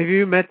 Have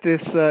you met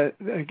this?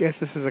 I guess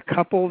this is a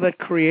couple that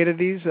created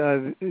these,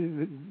 Dr.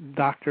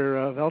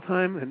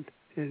 Veltheim, and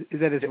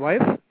is that his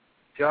wife?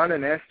 John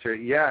and Esther.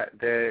 Yeah,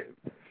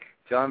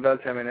 John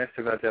Veltheim and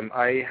Esther Veltheim.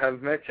 I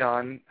have met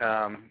John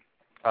on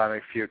a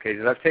few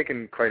occasions. I've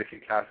taken quite a few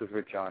classes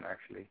with John,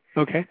 actually.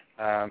 Okay.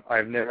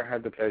 I've never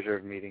had the pleasure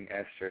of meeting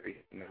Esther.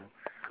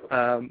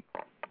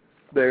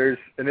 There's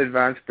an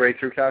advanced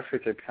breakthrough class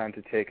which I plan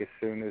to take as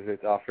soon as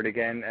it's offered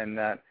again, and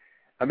the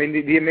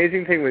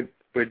amazing thing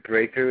with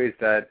breakthrough is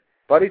that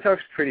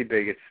BodyTalk's pretty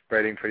big. It's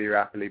spreading pretty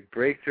rapidly.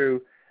 Breakthrough,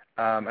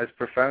 as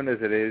profound as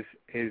it is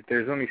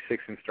there's only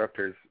 6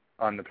 instructors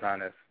on the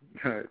planet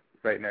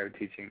right now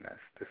teaching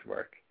this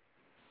work,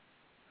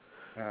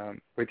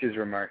 which is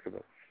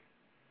remarkable.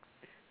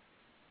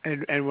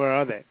 And where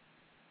are they?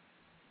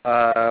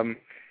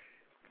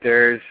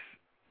 There's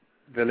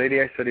the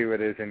lady I study with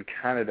is in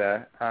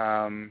Canada.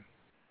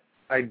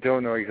 I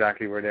don't know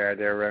exactly where they are.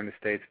 They're around the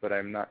States, but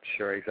I'm not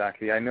sure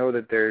exactly. I know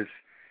that there's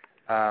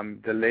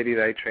the lady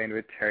that I trained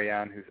with, Terry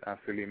Ann, who's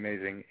absolutely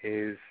amazing,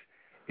 is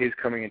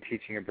coming and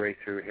teaching a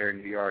breakthrough here in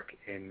New York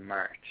in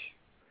March.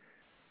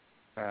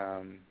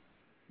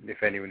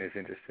 If anyone is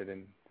interested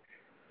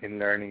in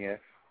learning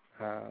it.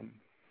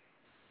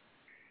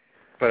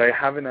 But I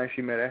haven't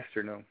actually met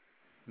Esther, no,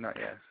 not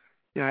yet.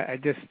 Yeah, I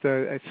just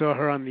I saw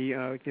her on the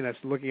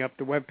looking up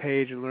the web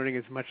page and learning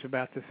as much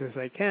about this as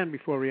I can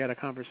before we had a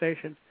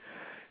conversation.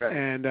 Right.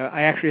 And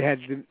I actually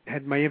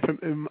had my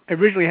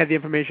originally had the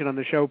information on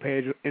the show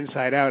page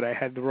inside out. I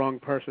had the wrong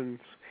person's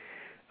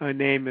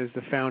name as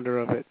the founder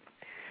of it,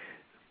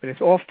 but it's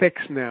all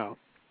fixed now.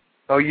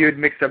 Oh, you had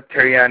mixed up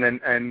Terry-Ann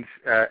and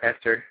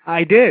Esther.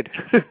 I did.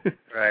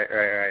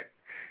 Right.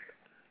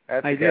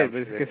 That's I did,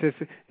 but because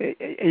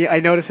I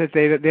noticed that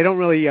they don't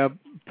really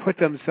put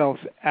themselves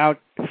out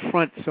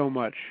front so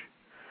much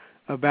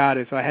about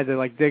it, so I had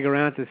to dig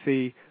around to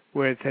see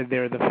where it said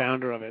they're the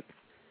founder of it.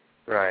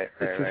 Right.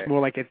 It's just more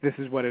like this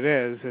is what it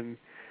is, and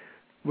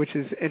which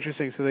is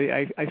interesting. So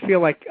I feel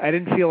like I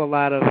didn't feel a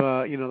lot of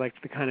like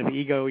the kind of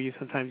ego you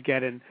sometimes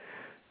get in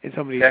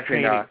some of these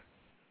definitely training. not.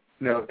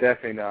 No,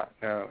 definitely not.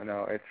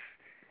 No.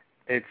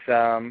 It's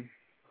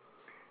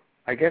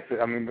I guess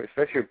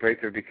especially with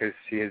Breakthrough, because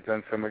she has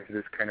done so much of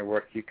this kind of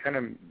work. You kind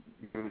of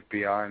move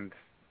beyond.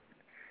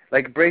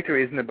 Like,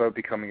 Breakthrough isn't about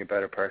becoming a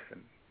better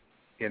person.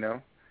 It's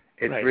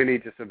right. really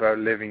just about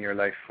living your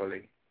life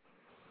fully.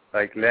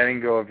 Like,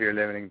 letting go of your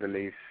limiting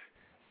beliefs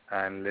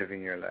and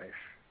living your life,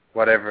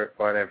 whatever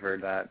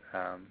that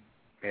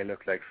may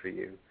look like for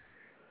you.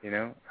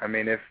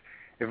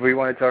 If we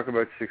want to talk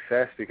about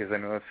success, because I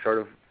know it's sort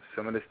of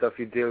some of the stuff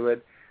you deal with,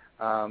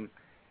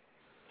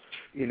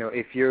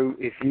 if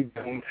you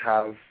don't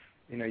have,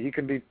 you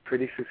can be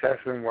pretty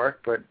successful in work,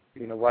 but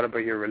what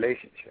about your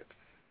relationships?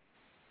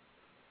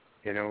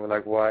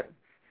 What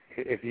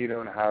if you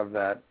don't have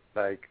that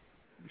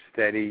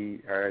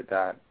steady or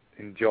that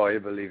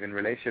enjoyable even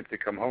relationship to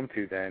come home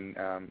to, then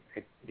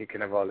you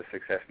can have all the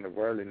success in the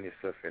world and you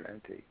still feel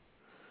empty.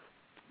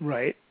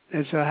 Right.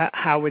 And so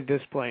how would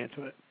this play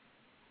into it?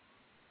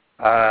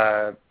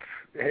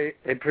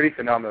 It's pretty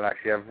phenomenal,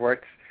 actually. I've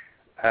worked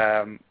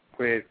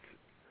with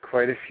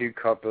quite a few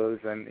couples,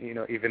 and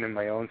even in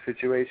my own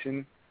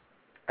situation,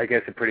 I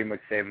guess it pretty much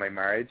saved my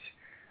marriage.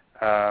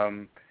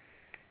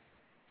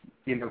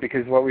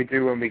 Because what we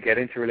do when we get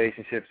into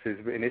relationships is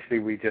initially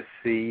we just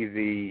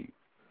see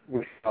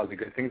all the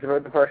good things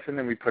about the person,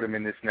 and we put them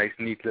in this nice,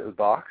 neat little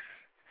box,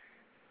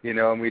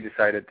 and we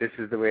decide that this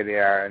is the way they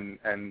are,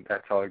 and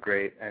that's all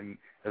great. And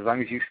as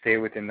long as you stay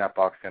within that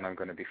box, then I'm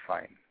going to be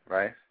fine,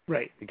 right?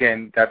 Right.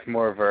 Again, that's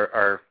more of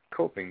our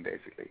coping,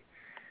 basically.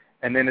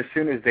 And then as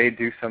soon as they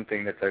do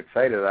something that's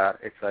outside of that,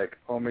 it's like,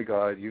 oh my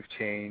God, you've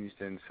changed,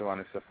 and so on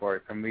and so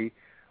forth. And we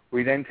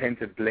then tend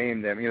to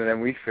blame them.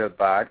 Then we feel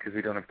bad because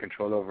we don't have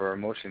control over our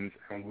emotions,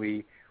 and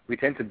we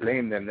tend to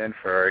blame them then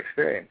for our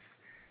experience.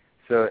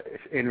 So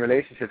in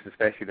relationships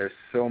especially, there's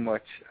so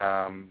much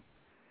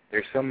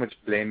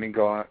blaming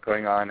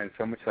going on, and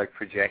so much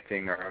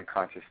projecting our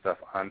unconscious stuff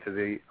onto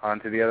the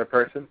other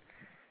person,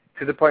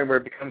 to the point where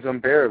it becomes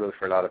unbearable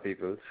for a lot of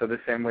people. So the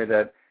same way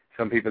that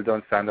some people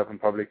don't stand up in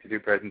public to do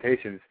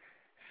presentations,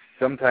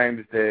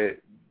 sometimes the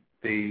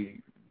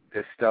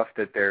stuff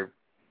that they're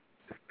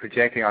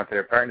projecting onto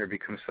their partner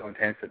becomes so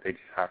intense that they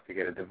just have to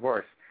get a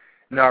divorce,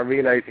 not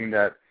realizing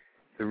that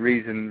the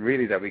reason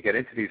really that we get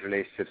into these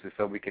relationships is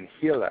so we can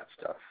heal that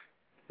stuff.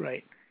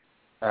 Right.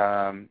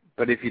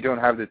 But if you don't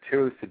have the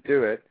tools to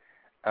do it,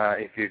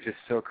 if you're just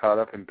so caught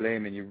up in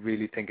blame and you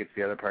really think it's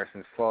the other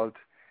person's fault,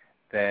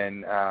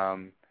 then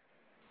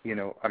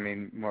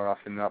more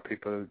often than not,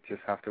 people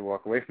just have to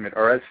walk away from it,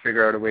 or else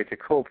figure out a way to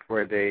cope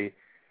where they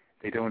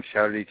don't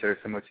shout at each other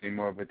so much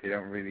anymore, but they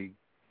don't really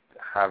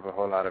have a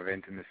whole lot of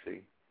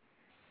intimacy,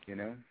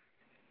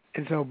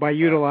 And so by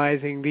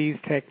utilizing these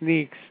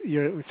techniques,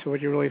 so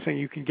what you're really saying,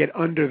 you can get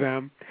under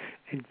them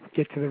and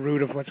get to the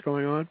root of what's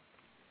going on?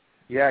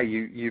 Yeah,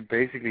 you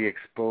basically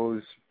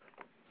expose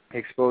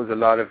a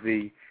lot of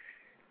the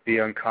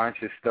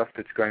unconscious stuff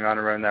that's going on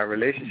around that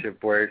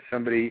relationship, where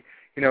somebody,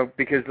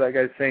 because like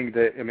I was saying,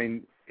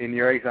 in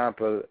your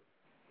example,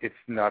 it's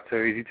not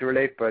so easy to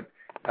relate, but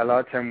a lot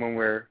of time when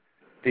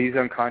these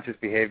unconscious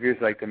behaviors,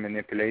 like the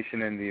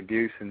manipulation and the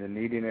abuse and the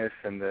neediness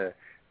and the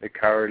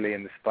cowardly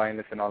and the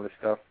spineless and all this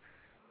stuff,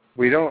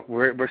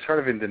 we're sort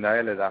of in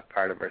denial of that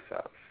part of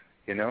ourselves,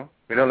 We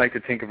don't like to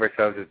think of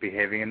ourselves as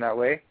behaving in that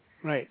way.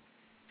 Right.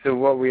 So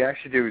what we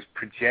actually do is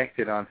project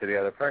it onto the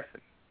other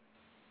person,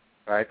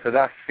 right? So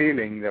that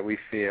feeling that we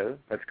feel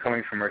that's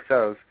coming from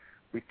ourselves,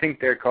 we think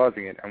they're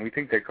causing it, and we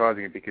think they're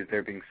causing it because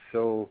they're being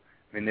so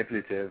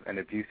manipulative and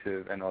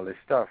abusive and all this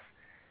stuff.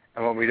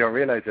 And what we don't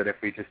realize that if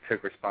we just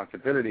took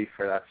responsibility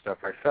for that stuff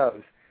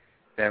ourselves,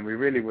 then we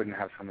really wouldn't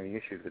have so many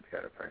issues with the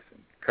other person,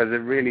 because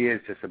it really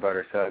is just about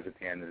ourselves at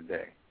the end of the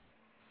day.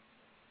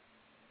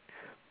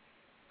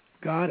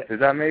 Got it. Does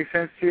that make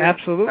sense to you?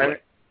 Absolutely.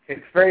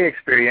 It's very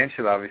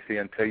experiential, obviously,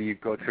 until you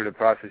go through the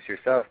process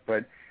yourself.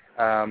 But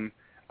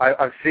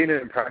I've seen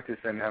it in practice,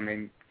 and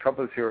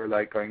couples who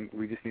are going,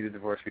 we just need a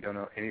divorce, we don't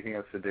know anything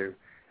else to do,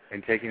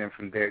 and taking them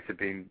from there to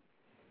being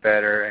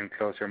better and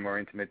closer, more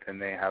intimate than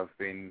they have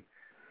been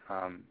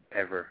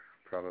ever,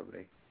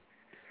 probably.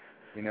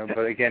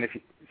 But again,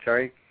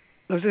 sorry?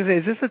 I was going to say,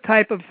 is this the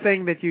type of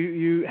thing that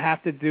you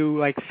have to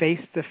do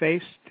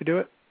face-to-face to do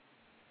it?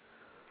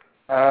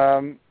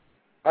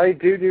 I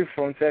do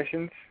phone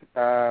sessions.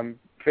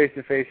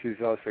 Face-to-face is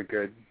also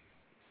good,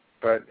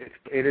 but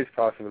it is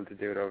possible to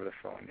do it over the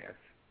phone, yes.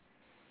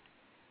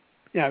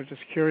 Yeah, I was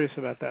just curious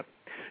about that.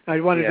 I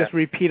want to just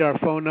repeat our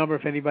phone number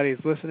if anybody is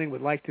listening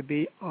would like to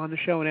be on the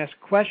show and ask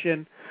a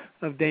question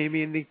of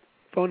Damian. The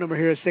phone number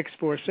here is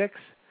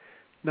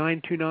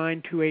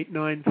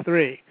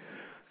 646-929-2893.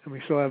 And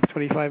we still have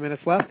 25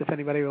 minutes left. If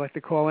anybody would like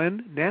to call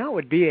in, now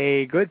would be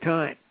a good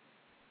time.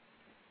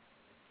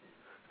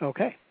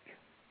 Okay.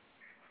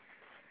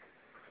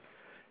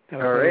 That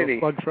was a little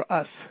plug for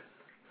us.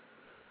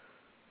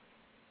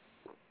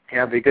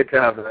 Yeah, it'd be good to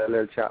have a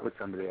little chat with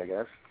somebody, I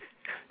guess.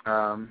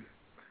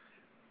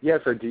 Yeah,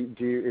 so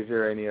is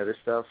there any other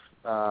stuff?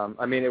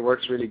 I mean, it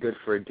works really good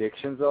for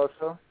addictions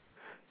also.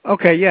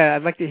 Okay, yeah,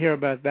 I'd like to hear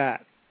about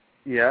that.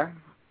 Yeah?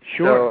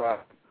 Sure. So,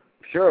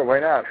 sure, why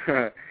not?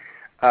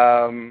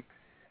 And,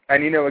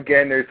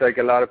 again, there's like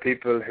a lot of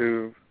people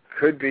who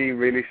could be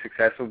really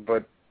successful,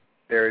 but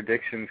their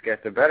addictions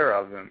get the better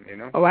of them,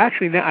 Oh,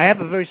 actually, now I have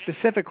a very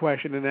specific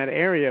question in that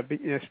area,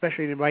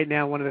 especially right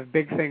now. One of the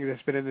big things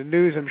that's been in the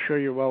news, I'm sure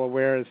you're well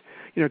aware, is,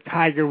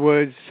 Tiger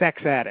Woods,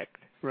 sex addict,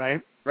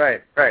 right?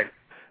 Right.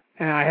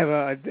 And I have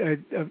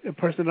a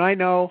person I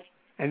know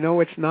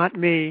it's not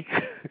me,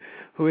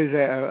 who is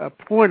a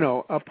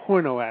porno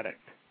addict.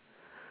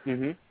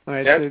 Mm-hmm.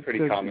 Right, that's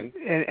pretty common.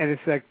 And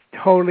it's like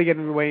totally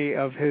getting in the way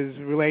of his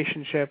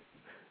relationship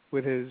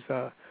with his,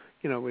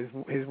 with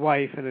his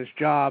wife and his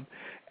job.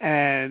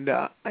 And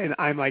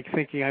I'm like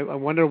thinking, I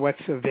wonder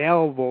what's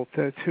available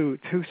to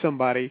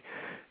somebody.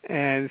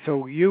 And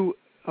so you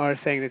are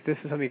saying that this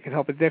is something that can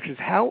help addictions.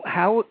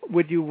 How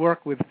would you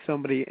work with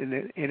somebody in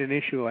an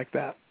issue like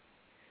that?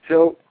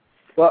 So,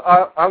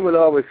 well, I will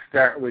always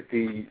start with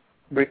the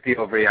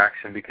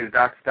overreaction, because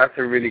that's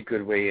a really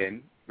good way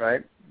in,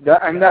 right?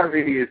 That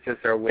really is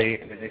just our way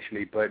in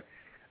initially. But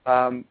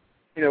when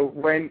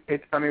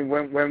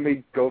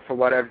we go for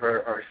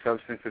whatever our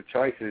substance of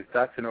choice is,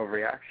 that's an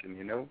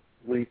overreaction.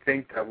 We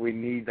think that we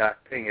need that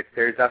thing.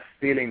 There's that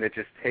feeling that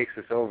just takes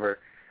us over,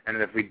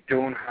 and if we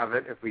don't have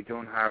it, if we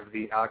don't have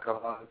the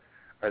alcohol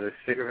or the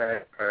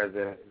cigarette or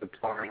the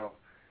porno,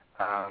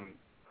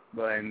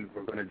 then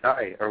we're going to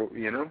die. Or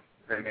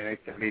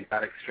it can be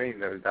that extreme.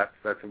 That's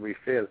what we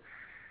feel.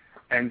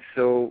 And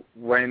so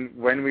when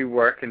we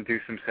work and do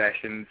some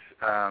sessions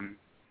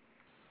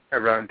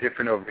around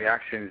different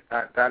overreactions,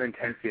 that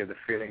intensity of the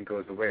feeling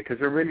goes away, because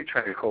we're really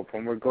trying to cope.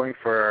 When we're going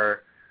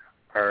for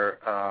our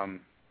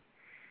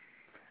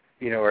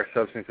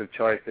substance of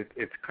choice,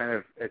 it's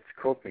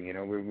coping.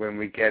 When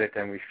we get it,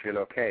 then we feel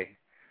okay.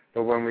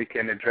 But when we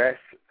can address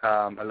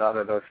a lot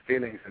of those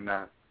feelings and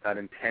that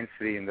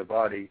intensity in the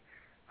body,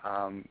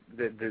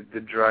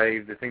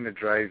 the thing that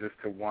drives us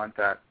to want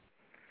that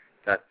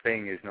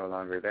thing is no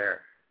longer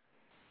there.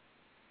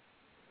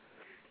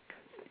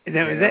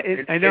 Now,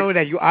 I know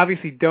that you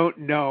obviously don't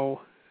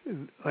know,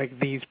 like,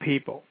 these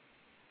people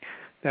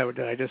that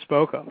I just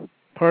spoke of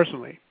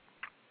personally.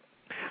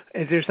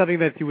 Is there something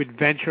that you would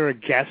venture a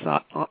guess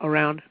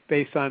around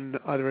based on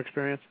other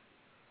experience?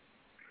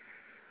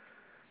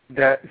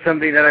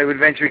 Something that I would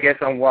venture a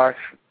guess on what's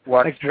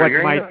like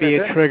triggering? What might be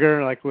a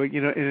trigger, like,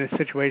 in a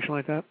situation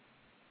like that?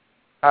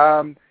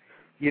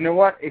 You know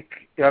what?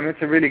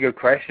 It's a really good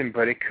question,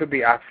 but it could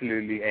be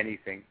absolutely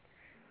anything,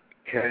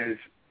 because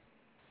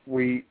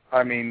we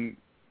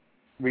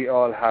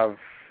all have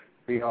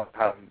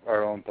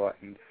our own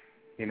buttons,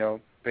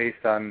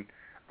 based on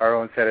our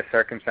own set of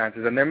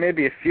circumstances, and there may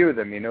be a few of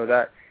them,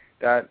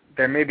 that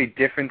there may be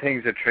different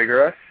things that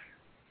trigger us,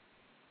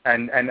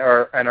 and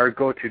our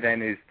go-to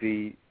then is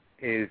the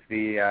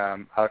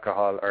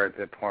alcohol or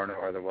the porno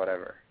or the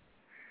whatever,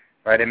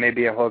 right? It may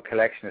be a whole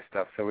collection of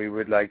stuff, so we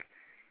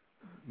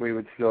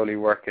would slowly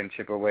work and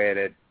chip away at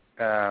it,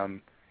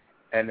 and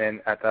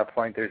then at that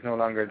point there's no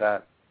longer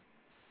that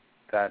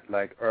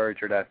like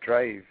urge or that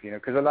drive,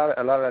 because a lot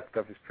of that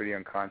stuff is pretty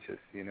unconscious,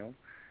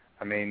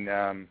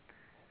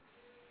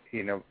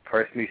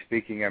 personally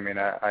speaking,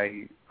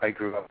 I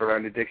grew up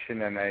around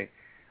addiction, and I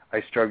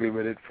struggled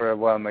with it for a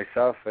while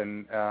myself,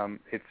 and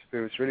it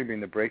was really been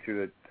the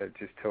breakthrough that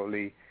just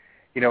totally,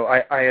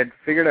 I had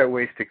figured out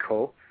ways to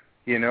cope,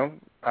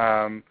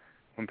 when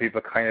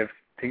people kind of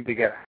think they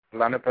get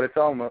on it, but it's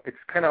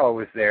kind of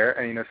always there,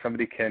 and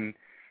somebody can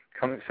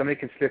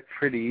slip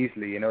pretty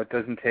easily. It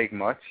doesn't take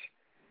much,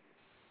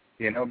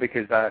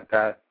 because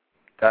that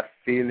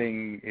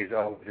feeling is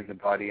always in the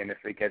body, and if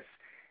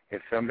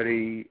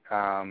somebody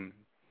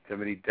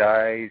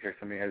dies or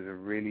somebody has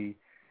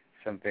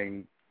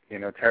something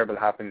terrible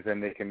happens,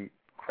 then they can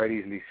quite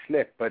easily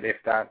slip. But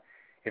if that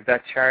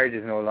charge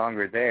is no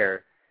longer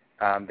there,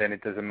 then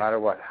it doesn't matter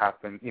what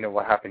happens.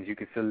 What happens, you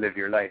can still live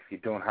your life. You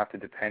don't have to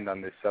depend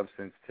on this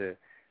substance to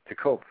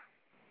cope.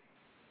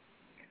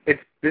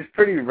 It's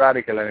pretty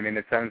radical.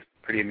 It sounds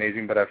pretty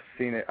amazing, but I've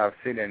seen it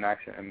in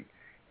action, and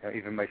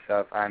even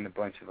myself and a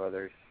bunch of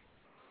others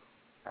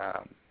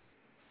have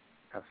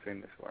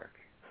seen this work.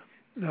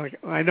 No,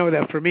 I know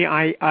that for me,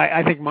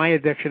 I think my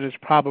addiction is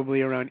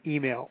probably around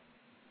email.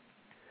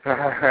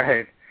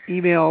 Right.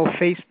 Email,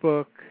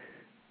 Facebook,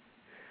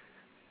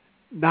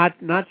 not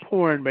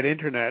porn, but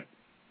internet.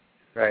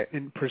 Right.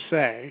 In per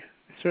se,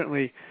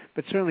 certainly,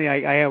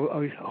 I have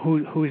always,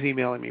 who's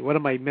emailing me? What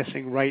am I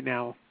missing right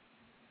now?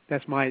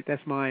 That's my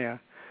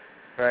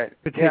right.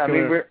 particular Yeah, I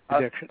mean,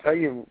 addiction. I'll tell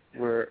you,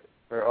 we're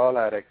all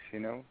addicts, you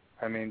know.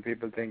 I mean,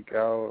 people think,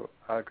 oh,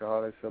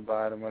 alcohol is so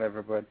bad and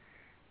whatever, but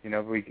you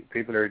know,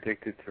 people are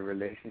addicted to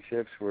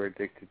relationships. We're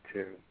addicted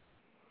to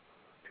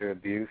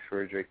abuse.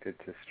 We're addicted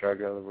to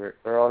struggle.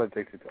 We're all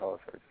addicted to all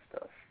sorts of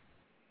stuff.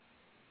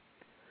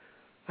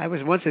 I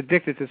was once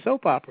addicted to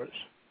soap operas.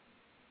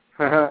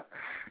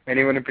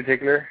 Anyone in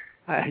particular?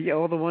 Yeah,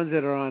 all the ones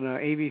that are on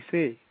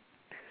ABC.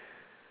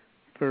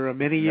 For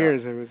many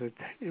years,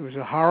 it was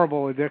a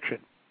horrible addiction.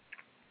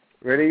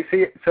 Really?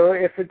 See, so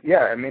if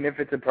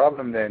it's a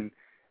problem, then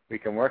we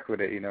can work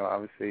with it. You know,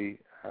 obviously.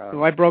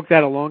 Well, I broke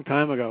that a long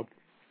time ago.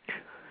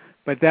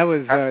 But I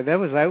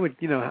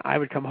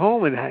would come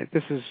home and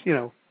this is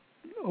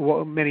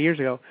many years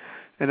ago,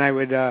 and I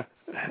would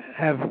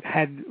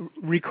had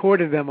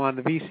recorded them on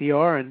the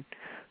VCR and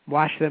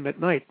watched them at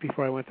night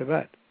before I went to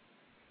bed.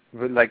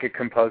 Like a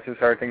compulsive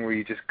sort of thing where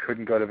you just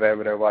couldn't go to bed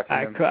without watching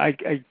them?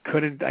 I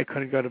couldn't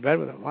go to bed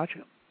without watching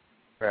them.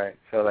 Right.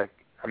 So, like,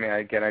 I mean,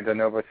 again, I don't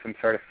know about some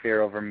sort of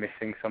fear over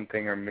missing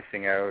something or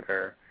missing out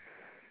or,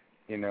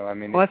 you know, I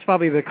mean... Well, that's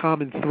probably the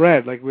common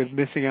thread, like with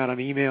missing out on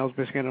emails,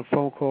 missing out on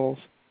phone calls.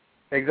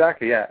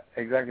 Exactly, yeah,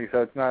 exactly.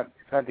 So it's not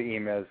the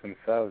emails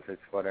themselves,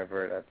 it's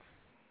whatever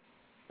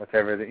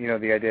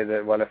the idea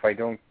that, well, if I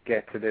don't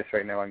get to this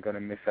right now, I'm going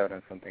to miss out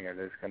on something, or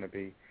there's going to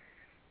be,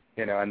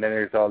 you know, and then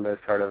there's all this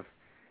sort of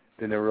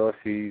the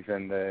neuroses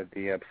and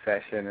the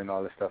obsession and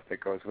all the stuff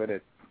that goes with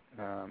it.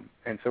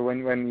 And so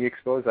when you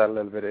expose that a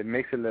little bit, it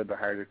makes it a little bit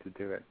harder to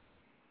do it.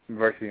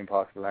 Virtually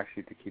impossible,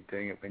 actually, to keep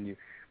doing it when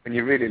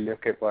you really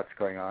look at what's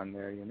going on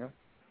there, you know.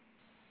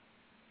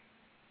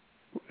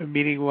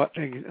 Meaning what?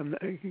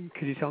 Could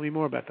you tell me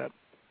more about that?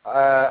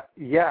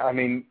 Yeah, I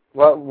mean,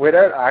 well,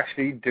 without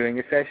actually doing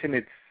a session,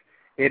 it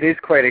is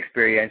quite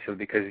experiential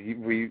because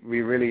we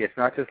really, it's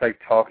not just like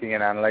talking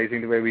and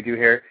analyzing the way we do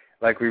here.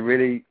 Like I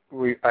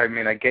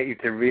get you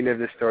to relive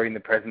the story in the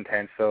present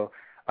tense, so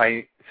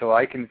I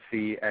can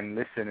see and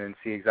listen and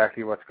see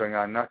exactly what's going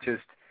on, not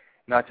just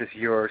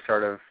your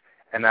sort of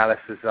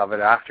analysis of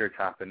it after it's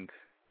happened,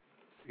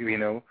 you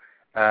know.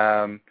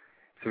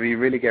 So we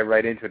really get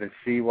right into it and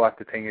see what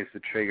the thing is to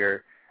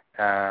trigger,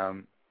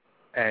 and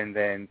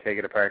then take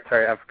it apart.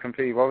 Sorry,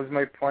 what was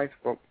my point?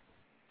 Well,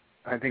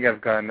 I think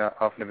I've gone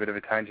off on a bit of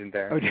a tangent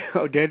there.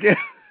 Oh, did you?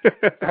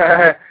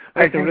 I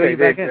think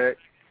I did.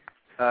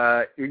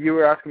 You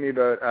were asking me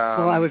about...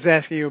 well, I was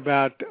asking you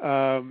about,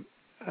 I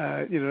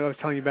was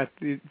telling you about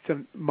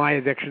my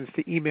addictions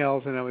to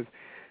emails, and I was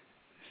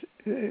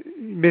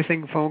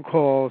missing phone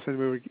calls, and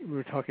we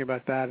were talking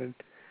about that, and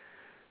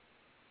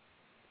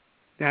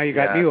now you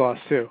got me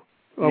lost too.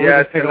 Well,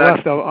 we'll just take a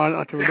left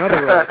onto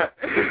another road.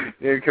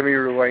 Yeah, can we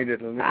rewind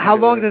it? How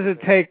long does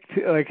it take?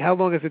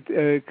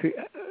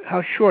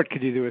 How short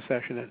could you do a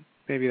session in?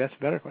 Maybe that's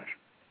a better question.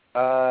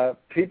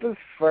 People's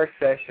first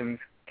sessions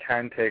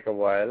can take a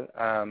while.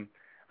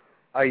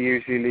 I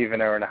usually leave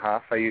an hour and a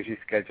half. I usually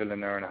schedule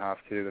an hour and a half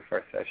to do the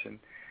first session.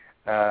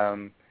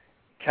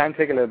 Can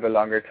take a little bit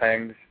longer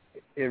times.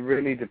 It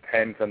really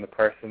depends on the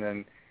person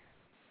and,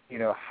 you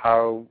know,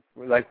 how,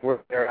 like, where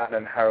they're at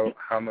and how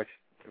much,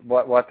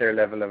 what their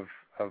level of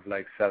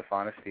like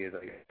self-honesty is,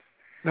 I guess.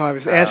 No, I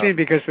was asking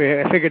because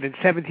I figured in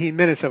 17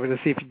 minutes I was to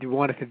see if you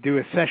wanted to do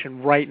a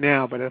session right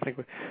now, but I think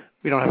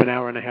we don't have an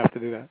hour and a half to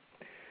do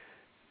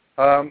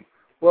that.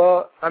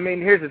 Well, I mean,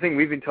 here's the thing.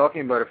 We've been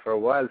talking about it for a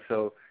while,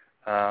 so,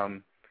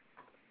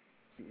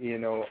 you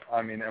know,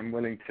 I mean, I'm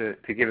willing to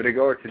give it a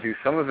go or to do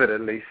some of it at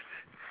least.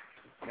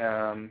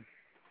 And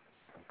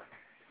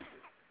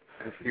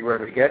see where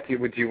we get to.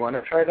 Would you want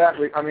to try that?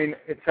 I mean,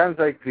 it sounds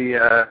like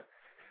the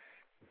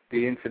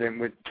incident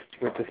with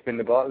the spin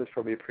the bottle is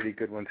probably a pretty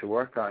good one to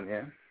work on,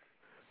 yeah?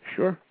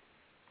 Sure.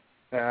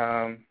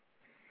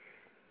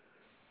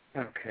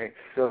 Okay,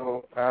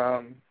 so,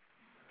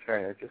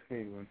 sorry, I just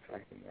need 1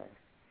 second there.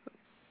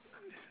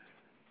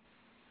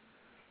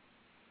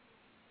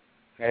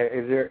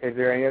 Is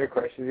there any other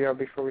questions you have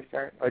before we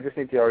start? I just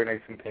need to organize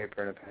some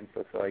paper and a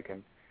pencil so I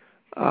can...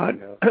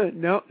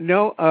 No.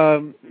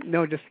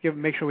 Just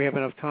make sure we have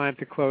enough time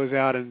to close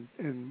out and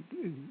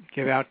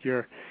give out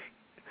your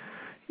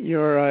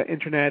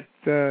internet,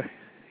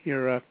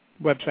 your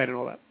website, and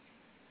all that.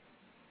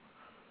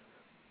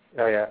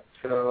 Oh yeah.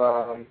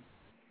 So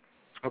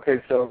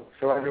okay. So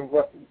I mean,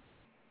 what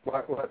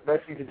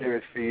best thing to do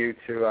is for you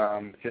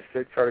to just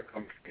sit sort of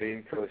comfortably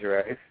and close your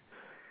eyes,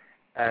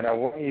 and I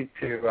want you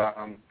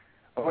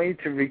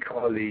to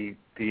recall the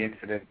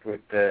incident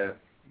with the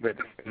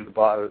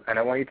bottle, and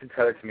I want you to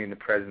tell it to me in the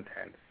present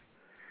tense.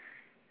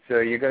 So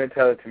you're going to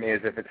tell it to me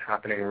as if it's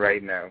happening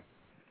right now,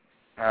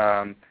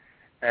 and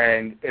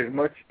in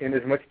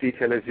as much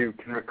detail as you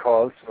can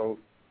recall. So,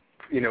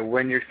 you know,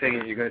 when you're saying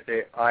it, you're going to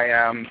say, I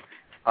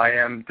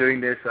am doing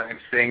this. I am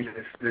saying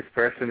this. This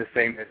person is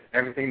saying this.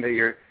 Everything that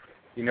you're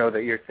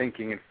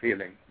thinking and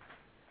feeling.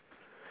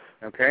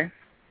 Okay.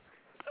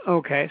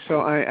 Okay.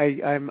 So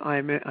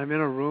I'm in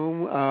a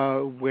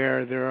room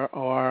where there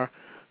are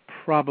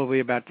probably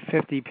about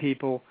 50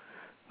 people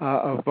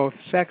of both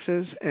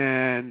sexes,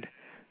 and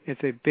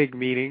it's a big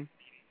meeting.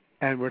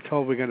 and we're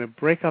told we're going to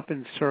break up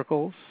in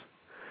circles,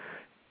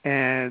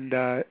 and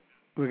we're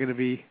going to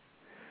be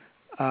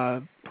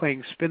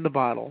playing spin the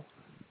bottle.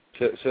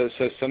 So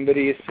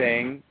somebody is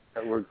saying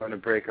that we're going to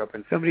break up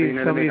in circles.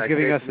 Somebody's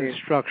giving us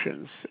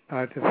instructions.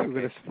 We're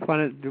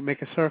going to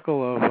make a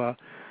circle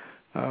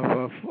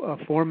of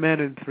 4 men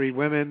and 3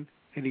 women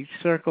in each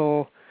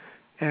circle,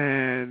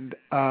 and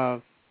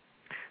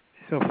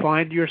so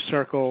find your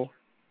circle,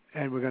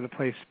 and we're going to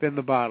play spin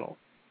the bottle.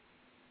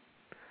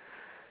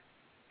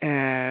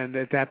 And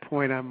at that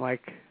point, I'm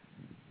like,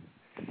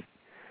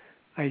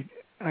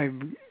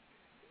 I'm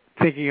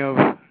thinking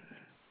of,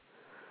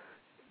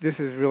 this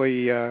is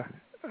really a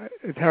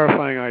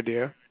terrifying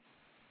idea.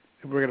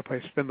 We're going to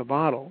play spin the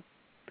bottle.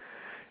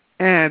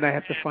 And I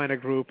have to find a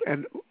group.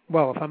 And,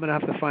 well, if I'm going to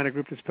have to find a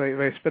group to play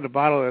spin the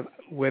bottle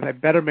with, I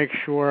better make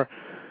sure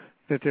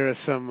that there are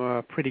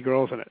some pretty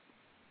girls in it.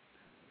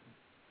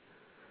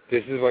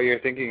 This is what you're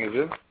thinking, is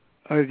it?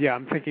 Yeah,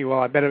 I'm thinking, well,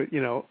 I better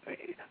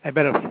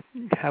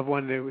have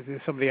one that was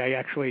somebody I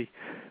actually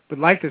would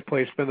like to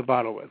play spin the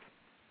bottle with.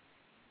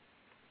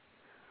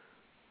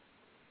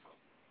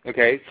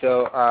 Okay,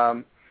 so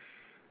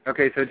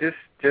just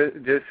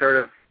sort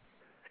of,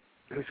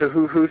 so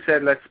who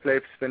said let's play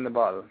spin the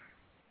bottle?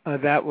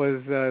 That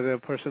was the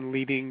person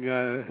leading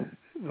the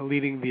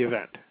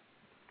event.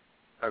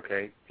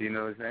 Okay, do you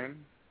know his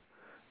name?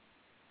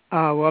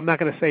 Well, I'm not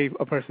going to say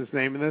a person's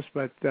name in this,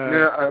 but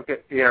no, okay,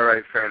 yeah,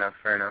 right, fair enough.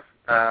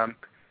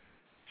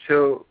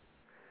 So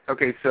I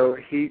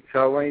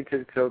want you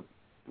to. So,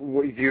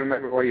 do you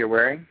remember what you're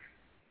wearing?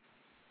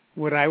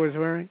 What I was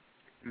wearing?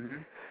 Mm-hmm.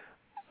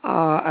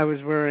 I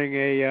was wearing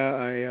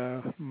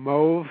a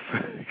mauve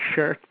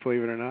shirt,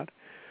 believe it or not,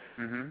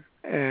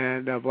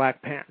 and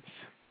black pants.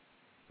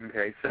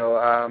 Okay,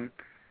 so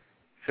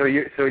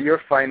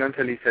you're fine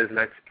until he says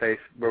let's play.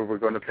 Where we're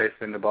going to play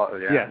spin the bottle,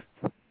 yeah.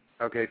 Yes.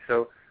 Okay,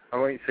 so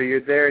you're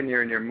there and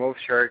you're in your mauve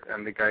shirt,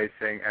 and the guy's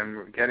saying,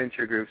 and get into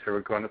your group, so we're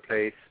going to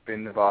play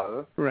spin the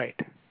bottle. Right.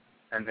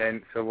 And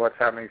then, so what's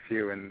happening for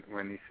you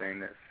when he's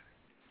saying this?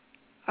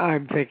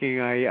 I'm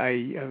thinking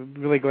I'm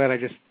really glad I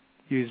just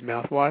used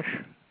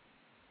mouthwash.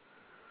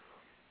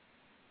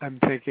 I'm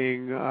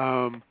thinking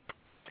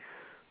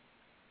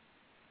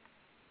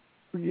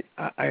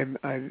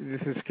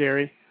this is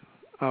scary.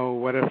 Oh,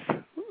 what if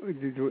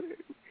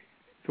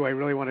do I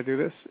really want to do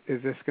this?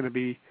 Is this going to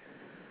be?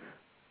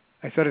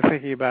 I started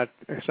thinking about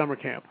a summer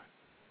camp.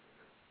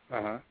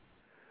 And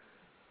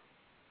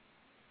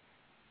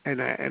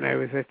I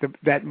was at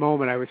that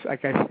moment. I was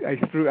like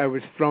I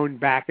was thrown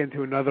back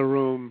into another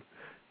room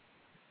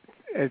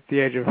at the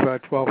age of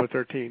 12 or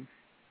 13.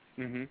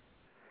 Mhm.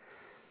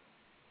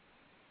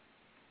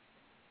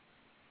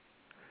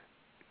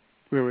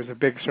 There was a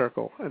big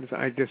circle, and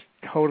I just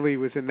totally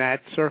was in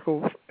that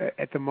circle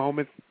at the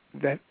moment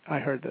that I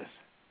heard this.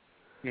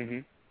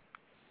 Mhm.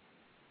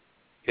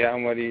 Yeah,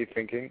 and what are you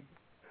thinking?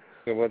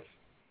 So what's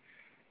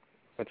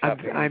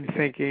happening? I'm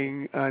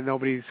thinking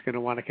nobody's going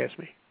to want to kiss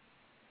me.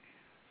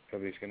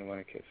 Nobody's going to want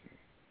to kiss me.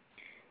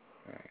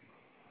 All right.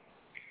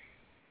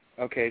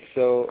 Okay,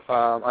 so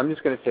I'm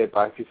just going to say it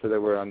back to you so that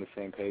we're on the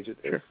same page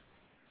at this. Sure.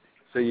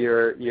 So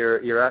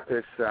you're at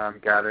this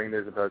gathering.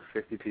 There's about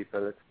 50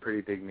 people. It's a pretty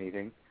big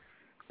meeting,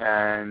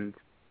 and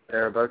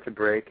they're about to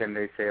break, and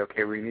they say,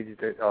 okay, we need you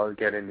to all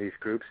get in these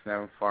groups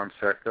now and form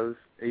circles.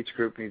 Each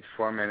group needs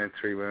 4 men and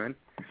 3 women,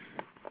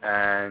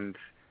 and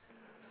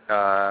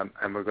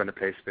we're going to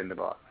play spin the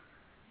ball.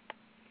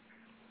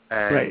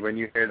 And right. When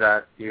you hear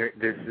that,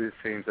 this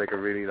seems like a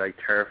really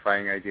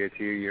terrifying idea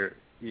to you.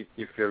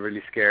 You feel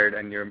really scared,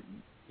 and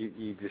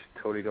you just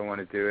totally don't want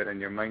to do it, and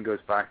your mind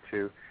goes back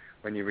to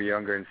when you were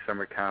younger in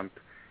summer camp,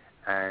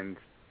 and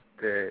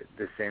the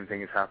same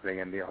thing is happening,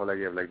 and the whole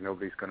idea of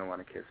nobody's going to want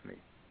to kiss me.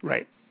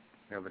 Right.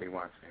 Nobody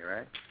wants me,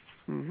 right?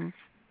 Mhm.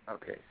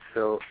 Okay.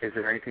 So, is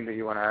there anything that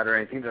you want to add, or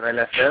anything that I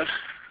left out?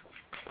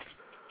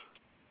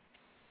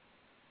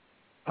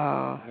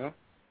 No?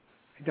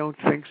 I don't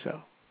think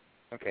so.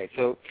 Okay,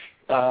 so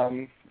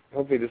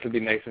hopefully this will be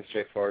nice and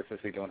straightforward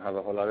since we don't have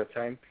a whole lot of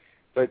time.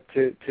 But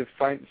to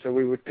find, so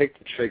we would pick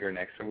the trigger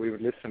next, and we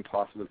would list some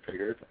possible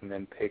triggers, and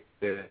then pick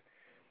the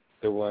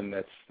one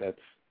that's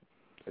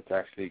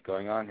actually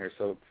going on here.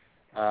 So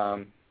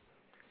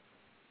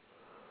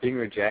being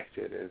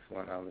rejected is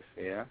one,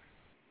 obviously, yeah.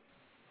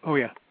 Oh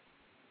yeah.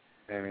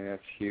 I mean,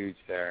 that's huge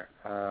there.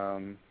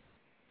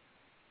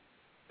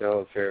 The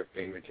whole fear of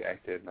being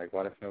rejected,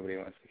 what if nobody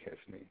wants to kiss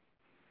me?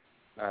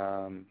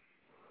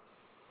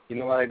 You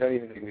know what, I don't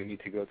even think we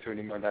need to go through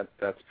anymore.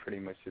 That's pretty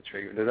much the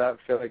trigger. Does that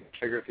feel like a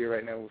trigger for you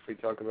right now if we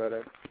talk about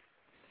it?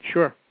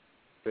 Sure.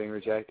 Being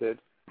rejected?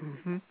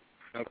 Mm-hmm.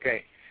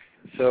 Okay.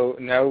 So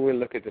now we'll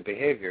look at the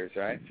behaviors,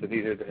 right? So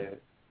these are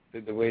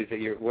the ways that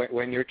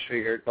when you're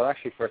triggered, well,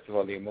 actually, first of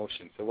all, the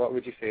emotion. So what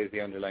would you say is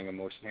the underlying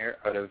emotion here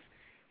out of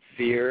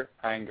fear,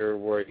 anger,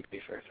 worry,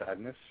 grief, or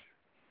sadness?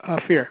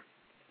 Fear.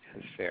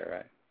 It's fear,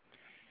 right?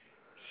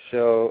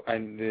 So,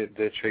 and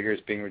the trigger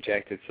is being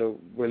rejected. So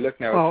we'll look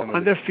now at some of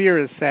under fear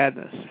is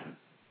sadness.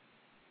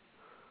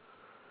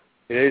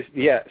 It is,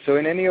 yeah. So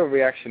in any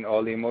overreaction,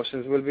 all the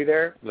emotions will be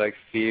there, like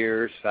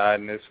fear,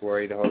 sadness,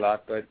 worry, the whole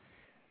lot. But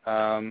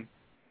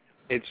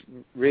it's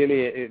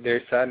really,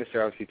 there's sadness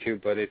there obviously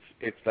too, but it's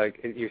like,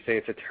 you say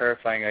it's a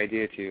terrifying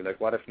idea to you. Like,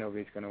 what if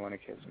nobody's going to want to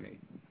kiss me?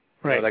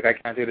 Right. Like, I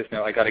can't do this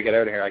now. I got to get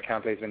out of here. I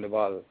can't play in the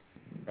bottle,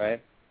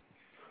 right?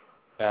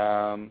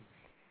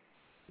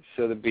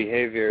 So the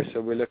behavior.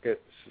 So we look at.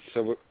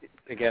 So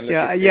again. Look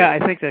at I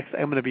think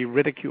I'm going to be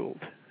ridiculed.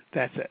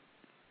 That's it.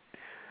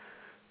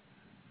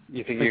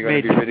 You think you're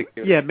going to be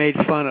ridiculed? Yeah, made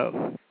fun of.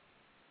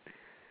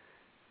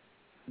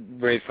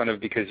 Made fun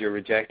of because you're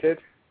rejected?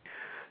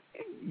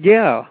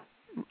 Yeah.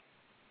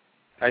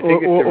 I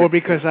think or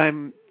because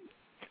I'm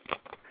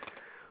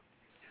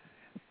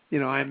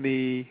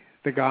the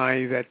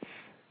guy that's,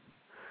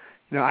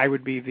 I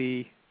would be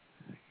the,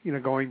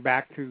 going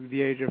back to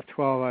the age of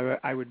 12,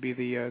 I would be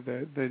the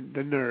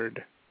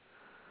nerd.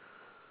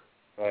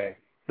 Right.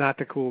 Not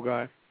the cool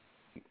guy.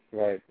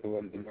 Right. The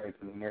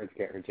nerds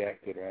get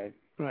rejected, right?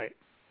 Right.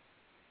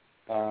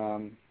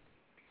 So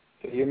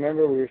you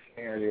remember we were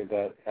saying earlier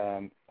that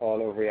all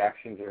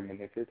overreactions are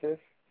manipulative?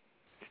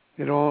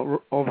 That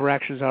all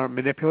overreactions are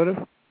manipulative?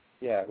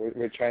 Yeah,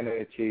 we're trying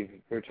to change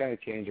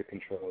or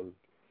control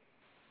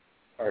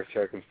our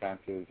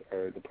circumstances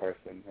or the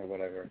person or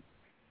whatever.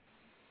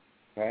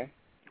 Right?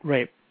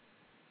 Right.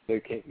 So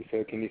can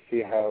you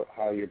see how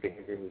your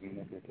behavior was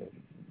manipulative?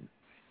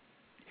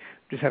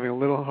 Just having a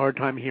little hard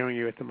time hearing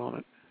you at the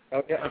moment.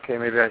 Oh, yeah, okay,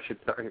 maybe I should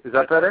start. Is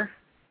that better?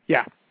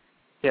 Yeah.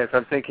 Yes,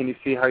 I'm saying, can you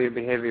see how your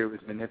behavior was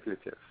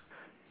manipulative?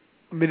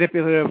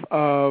 Manipulative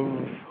of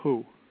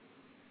who?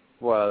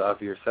 Well,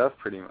 of yourself,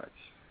 pretty much.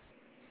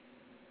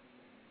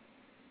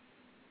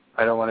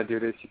 I don't want to do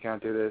this, you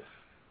can't do this.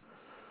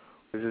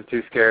 This is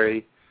too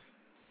scary.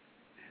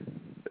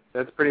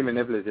 That's pretty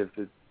manipulative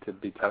to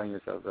be telling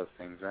yourself those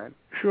things, right?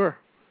 Sure.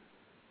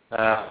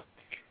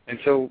 And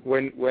so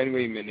when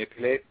we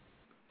manipulate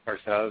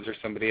ourselves or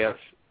somebody else,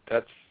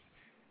 that's,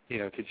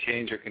 to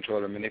change or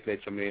control or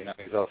manipulate somebody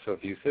is also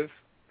abusive.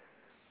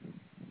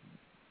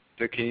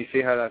 So can you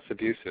see how that's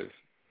abusive?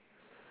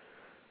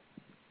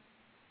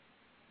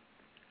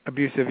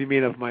 Abusive, you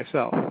mean of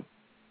myself?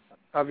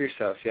 Of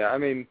yourself, yeah. I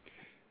mean,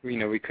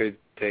 we could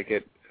take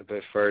it a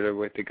bit further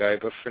with the guy,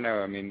 but for now,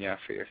 I mean, yeah,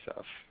 for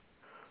yourself.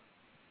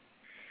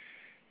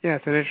 Yeah,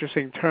 it's an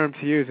interesting term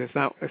to use. It's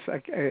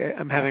like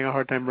I'm having a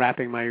hard time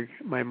wrapping my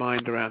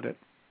mind around it.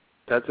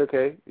 That's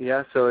okay.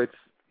 Yeah, so it's,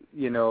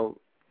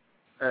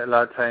 a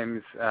lot of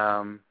times,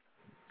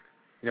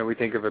 we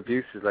think of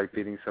abuse as like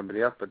beating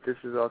somebody up, but this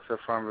is also a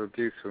form of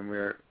abuse when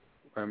we're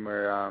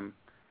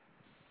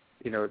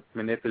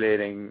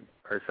manipulating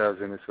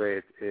ourselves in this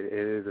way. It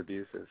is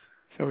abusive.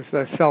 So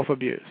it's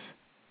self-abuse.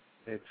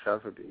 It's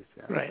self-abuse,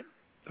 yeah. Right.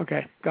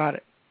 Okay, got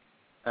it.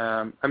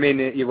 I mean,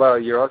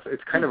 you're also.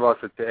 It's kind of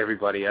also to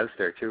everybody else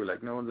there too.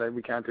 Like, no, like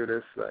we can't do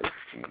this. Like,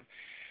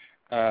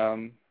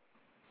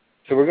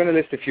 so we're going to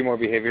list a few more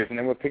behaviors, and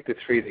then we'll pick the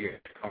three that you're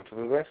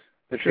comfortable with.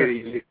 The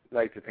three that you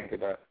like to think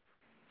about.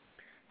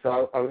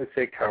 So I would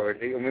say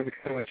cowardly. Or maybe we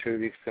kind of went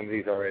through some of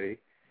these already.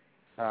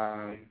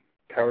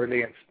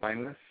 Cowardly and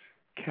spineless.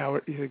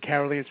 You said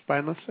cowardly and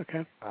spineless.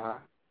 Okay.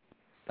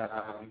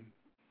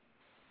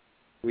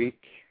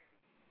 Weak.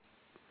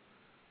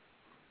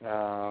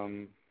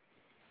 Let's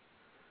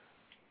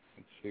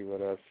see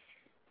what else.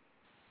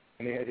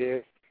 Any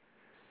ideas?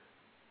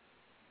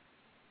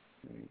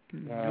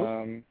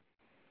 Nope.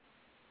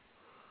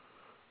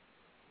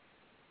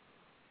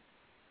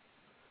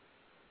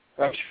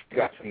 I'm sure you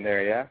got some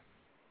there, yeah?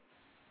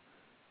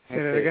 Say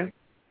that again?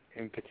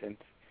 Impotent.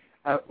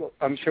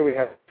 I'm sure we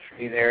have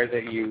three there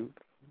that you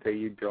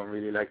don't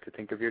really like to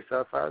think of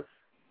yourself as.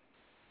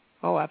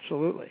 Oh,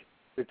 absolutely.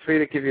 The three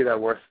that give you the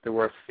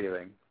worst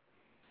feeling.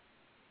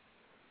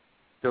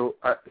 So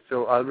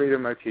I'll read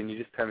them out to you, and you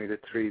just tell me the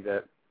three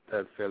that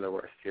feel the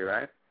worst here,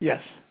 right?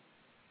 Yes.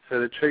 So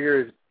the trigger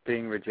is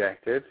being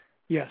rejected.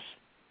 Yes.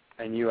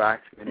 And you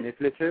act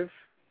manipulative,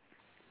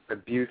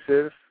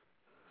 abusive,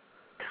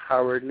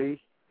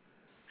 cowardly,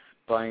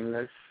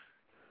 spineless,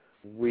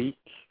 weak,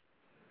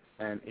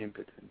 and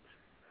impotent.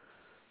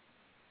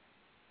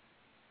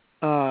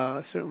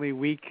 Certainly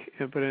weak,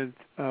 impotent.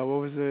 What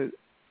was the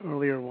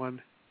earlier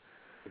one?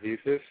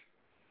 Abusive?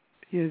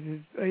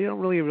 You don't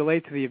really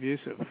relate to the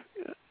abusive.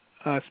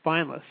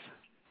 Spineless.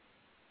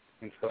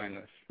 And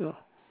spineless. Oh.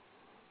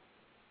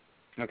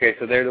 Okay,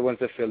 so they're the ones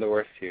that feel the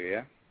worst to you,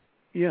 yeah?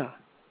 Yeah.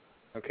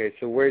 Okay,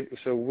 so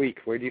weak,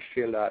 where do you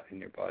feel that in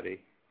your body?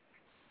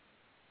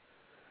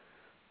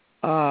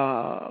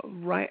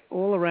 Right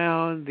all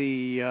around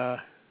the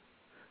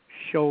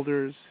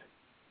shoulders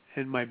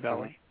and my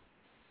belly.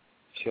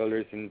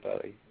 Shoulders and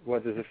belly.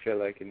 What does it feel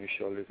like in your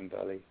shoulders and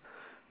belly?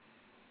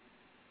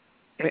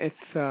 It's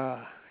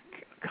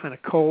kind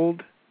of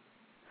cold.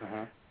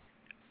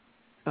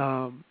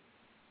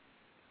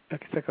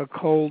 It's like a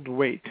cold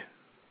weight.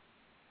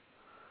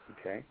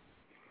 Okay.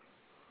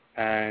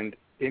 And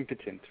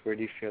impotent, where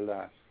do you feel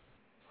that?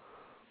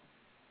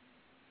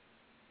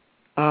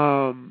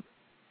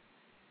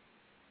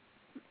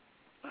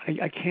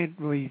 I can't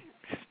really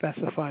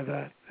specify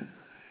that.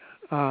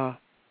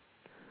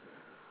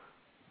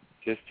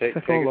 Just take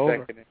a all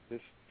over. second.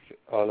 Just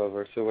all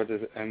over. So what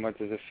does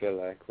it feel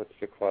like? What's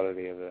the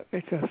quality of it?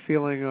 It's a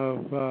feeling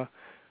of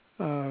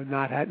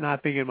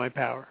not being in my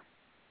power.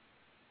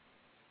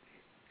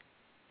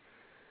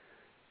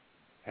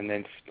 And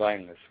then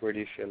spineless. Where do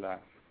you feel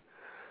that?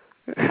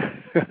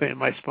 In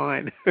my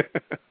spine.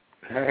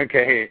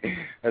 Okay,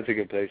 that's a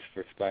good place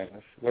for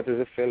spineless. What does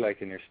it feel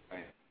like in your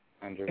spine,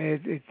 Andrew?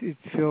 It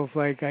feels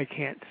like I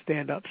can't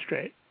stand up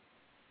straight.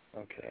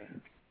 Okay.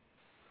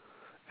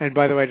 And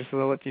by the way, just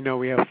to let you know,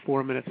 we have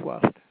 4 minutes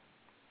left.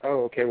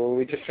 Oh, okay. Well,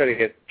 we just try to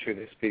get through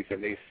this piece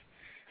at least.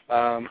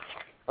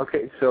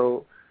 Okay,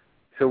 so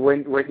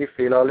when you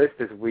feel all this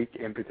weak,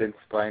 impotent,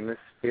 spineless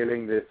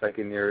feeling, this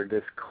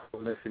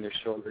coldness in your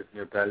shoulders and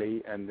your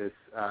belly, and this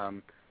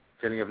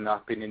feeling of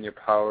not being in your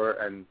power,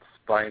 and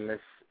spineless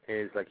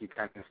is like you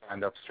can't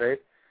stand up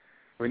straight.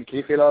 Can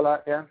you feel all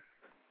that? Yeah.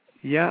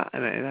 Yeah,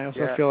 and I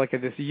also feel like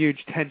this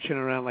huge tension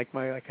around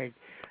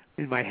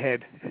in my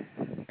head.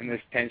 And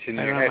this tension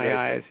in around your head, my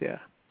right? eyes, yeah.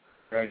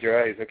 Around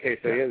your eyes. Okay,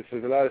 so yeah,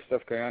 there's a lot of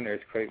stuff going on there.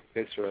 It's quite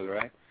visceral,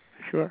 right?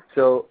 Sure.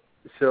 So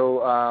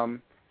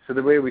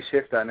the way we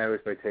shift that now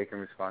is by taking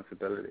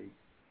responsibility,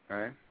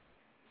 right?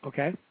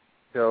 Okay.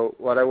 So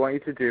what I want you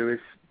to do is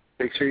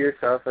picture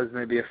yourself as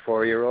maybe a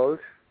 4-year-old,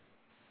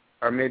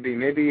 or maybe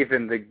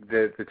even the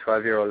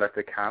 12-year-old at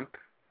the camp,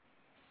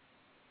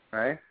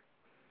 right?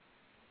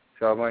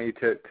 So I want you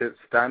to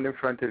stand in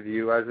front of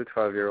you as a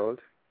 12-year-old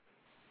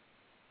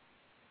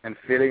and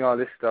feeling all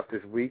this stuff,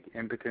 this weak,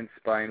 impotent,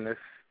 spineless,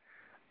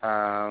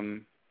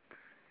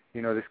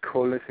 this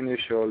coldness in your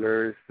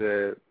shoulders,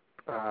 the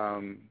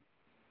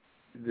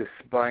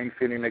spine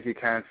feeling like you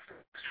can't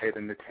straight,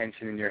 and the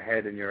tension in your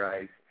head and your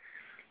eyes.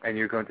 And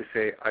you're going to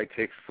say, I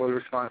take full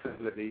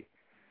responsibility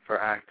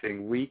for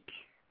acting weak,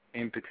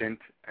 impotent,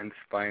 and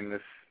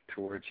spineless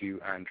towards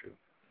you, Andrew.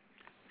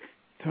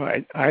 So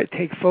I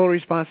take full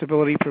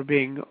responsibility for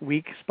being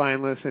weak,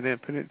 spineless, and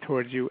impotent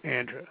towards you,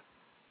 Andrew.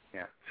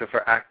 Yeah. So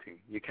for acting,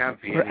 you can't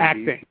be for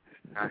acting.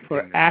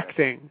 For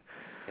acting.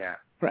 Yeah.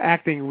 For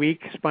acting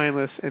weak,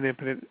 spineless, and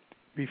impotent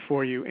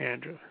before you,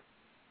 Andrew.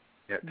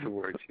 Yeah,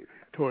 towards you.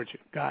 Towards you.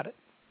 Got it.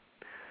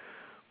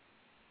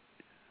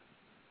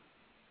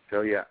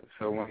 So yeah,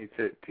 so I want you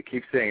to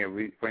keep saying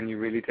it. When you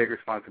really take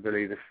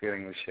responsibility, this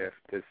feeling will shift.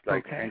 This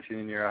tension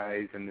in your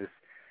eyes and this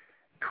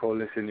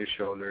coldness in your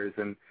shoulders.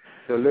 And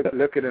so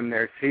look at him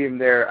there. See him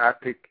there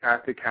at the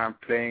camp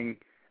playing,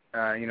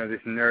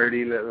 this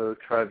nerdy little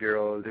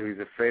 12-year-old who's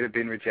afraid of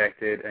being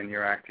rejected, and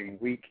you're acting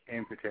weak,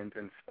 impotent,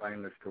 and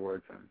spineless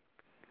towards him.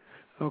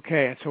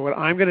 Okay, so what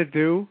I'm going to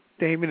do,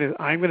 Damian, is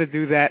I'm going to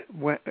do that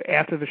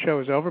after the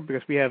show is over,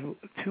 because we have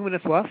 2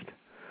 minutes left.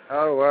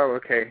 Oh, wow,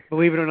 okay.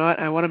 Believe it or not,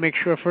 I want to make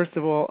sure, first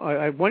of all,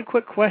 one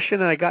quick question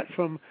that I got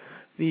from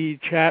the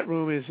chat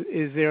room is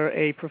there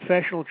a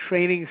professional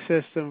training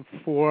system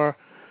for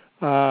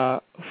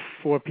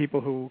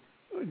people who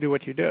do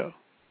what you do?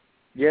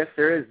 Yes,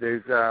 there is.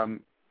 There's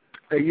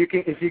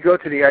if you go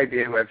to the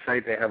IDA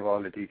website, they have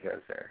all the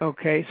details there.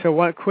 Okay, so I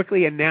want to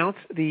quickly announce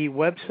the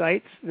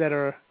websites that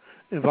are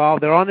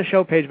involved. They're on the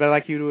show page, but I'd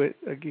like you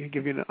to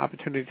give you an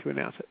opportunity to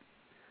announce it.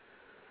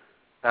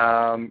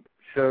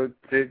 So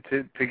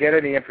to get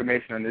any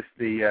information on this,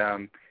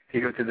 if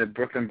you go to the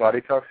Brooklyn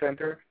Body Talk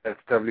Center, that's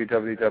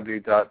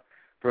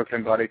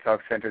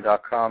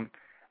www.brooklynbodytalkcenter.com,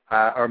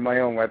 or my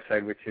own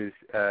website, which is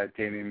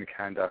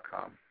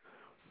DamianMcCann.com.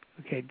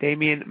 Okay,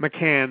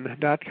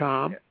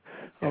 DamianMcCann.com. Yeah.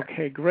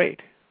 Okay,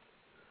 great.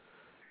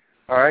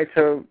 All right,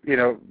 so,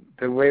 the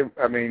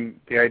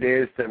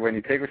idea is that when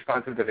you take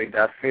responsibility,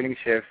 that feeling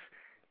shifts,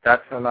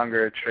 that's no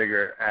longer a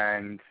trigger,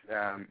 and,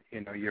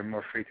 you're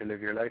more free to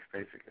live your life,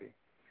 basically.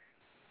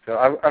 So,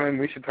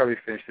 we should probably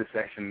finish this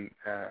session,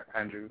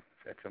 Andrew,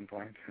 at some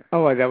point.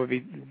 Oh, that would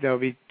be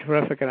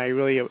terrific, and I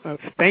really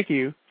thank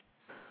you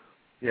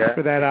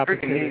for that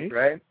opportunity. Pretty neat,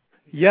 right?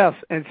 Yes,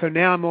 and so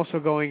now I'm also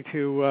going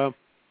to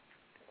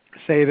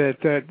say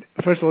that,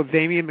 first of all,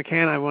 Damian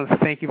McCann, I want to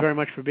thank you very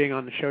much for being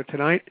on the show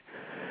tonight,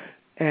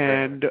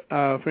 and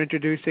for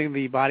introducing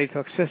the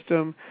BodyTalk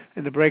system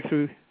and the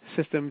breakthrough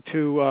system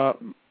to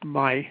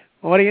my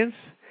audience.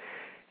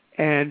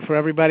 And for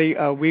everybody,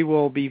 we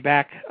will be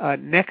back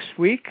next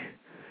week.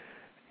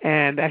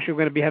 And actually, we're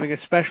going to be having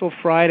a special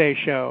Friday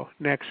show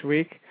next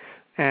week.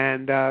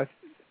 And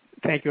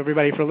thank you,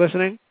 everybody, for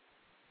listening.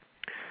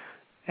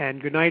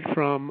 And good night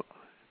from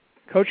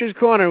Coach's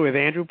Corner with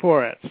Andrew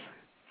Poretz.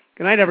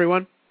 Good night,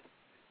 everyone.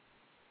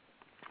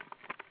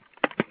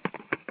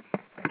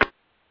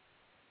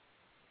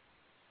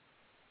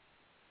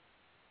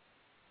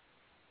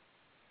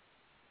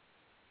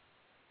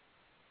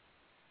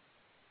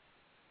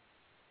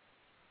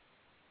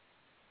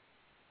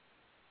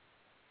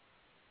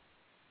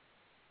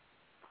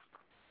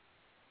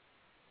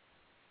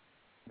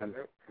 Hello,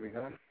 are we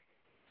on?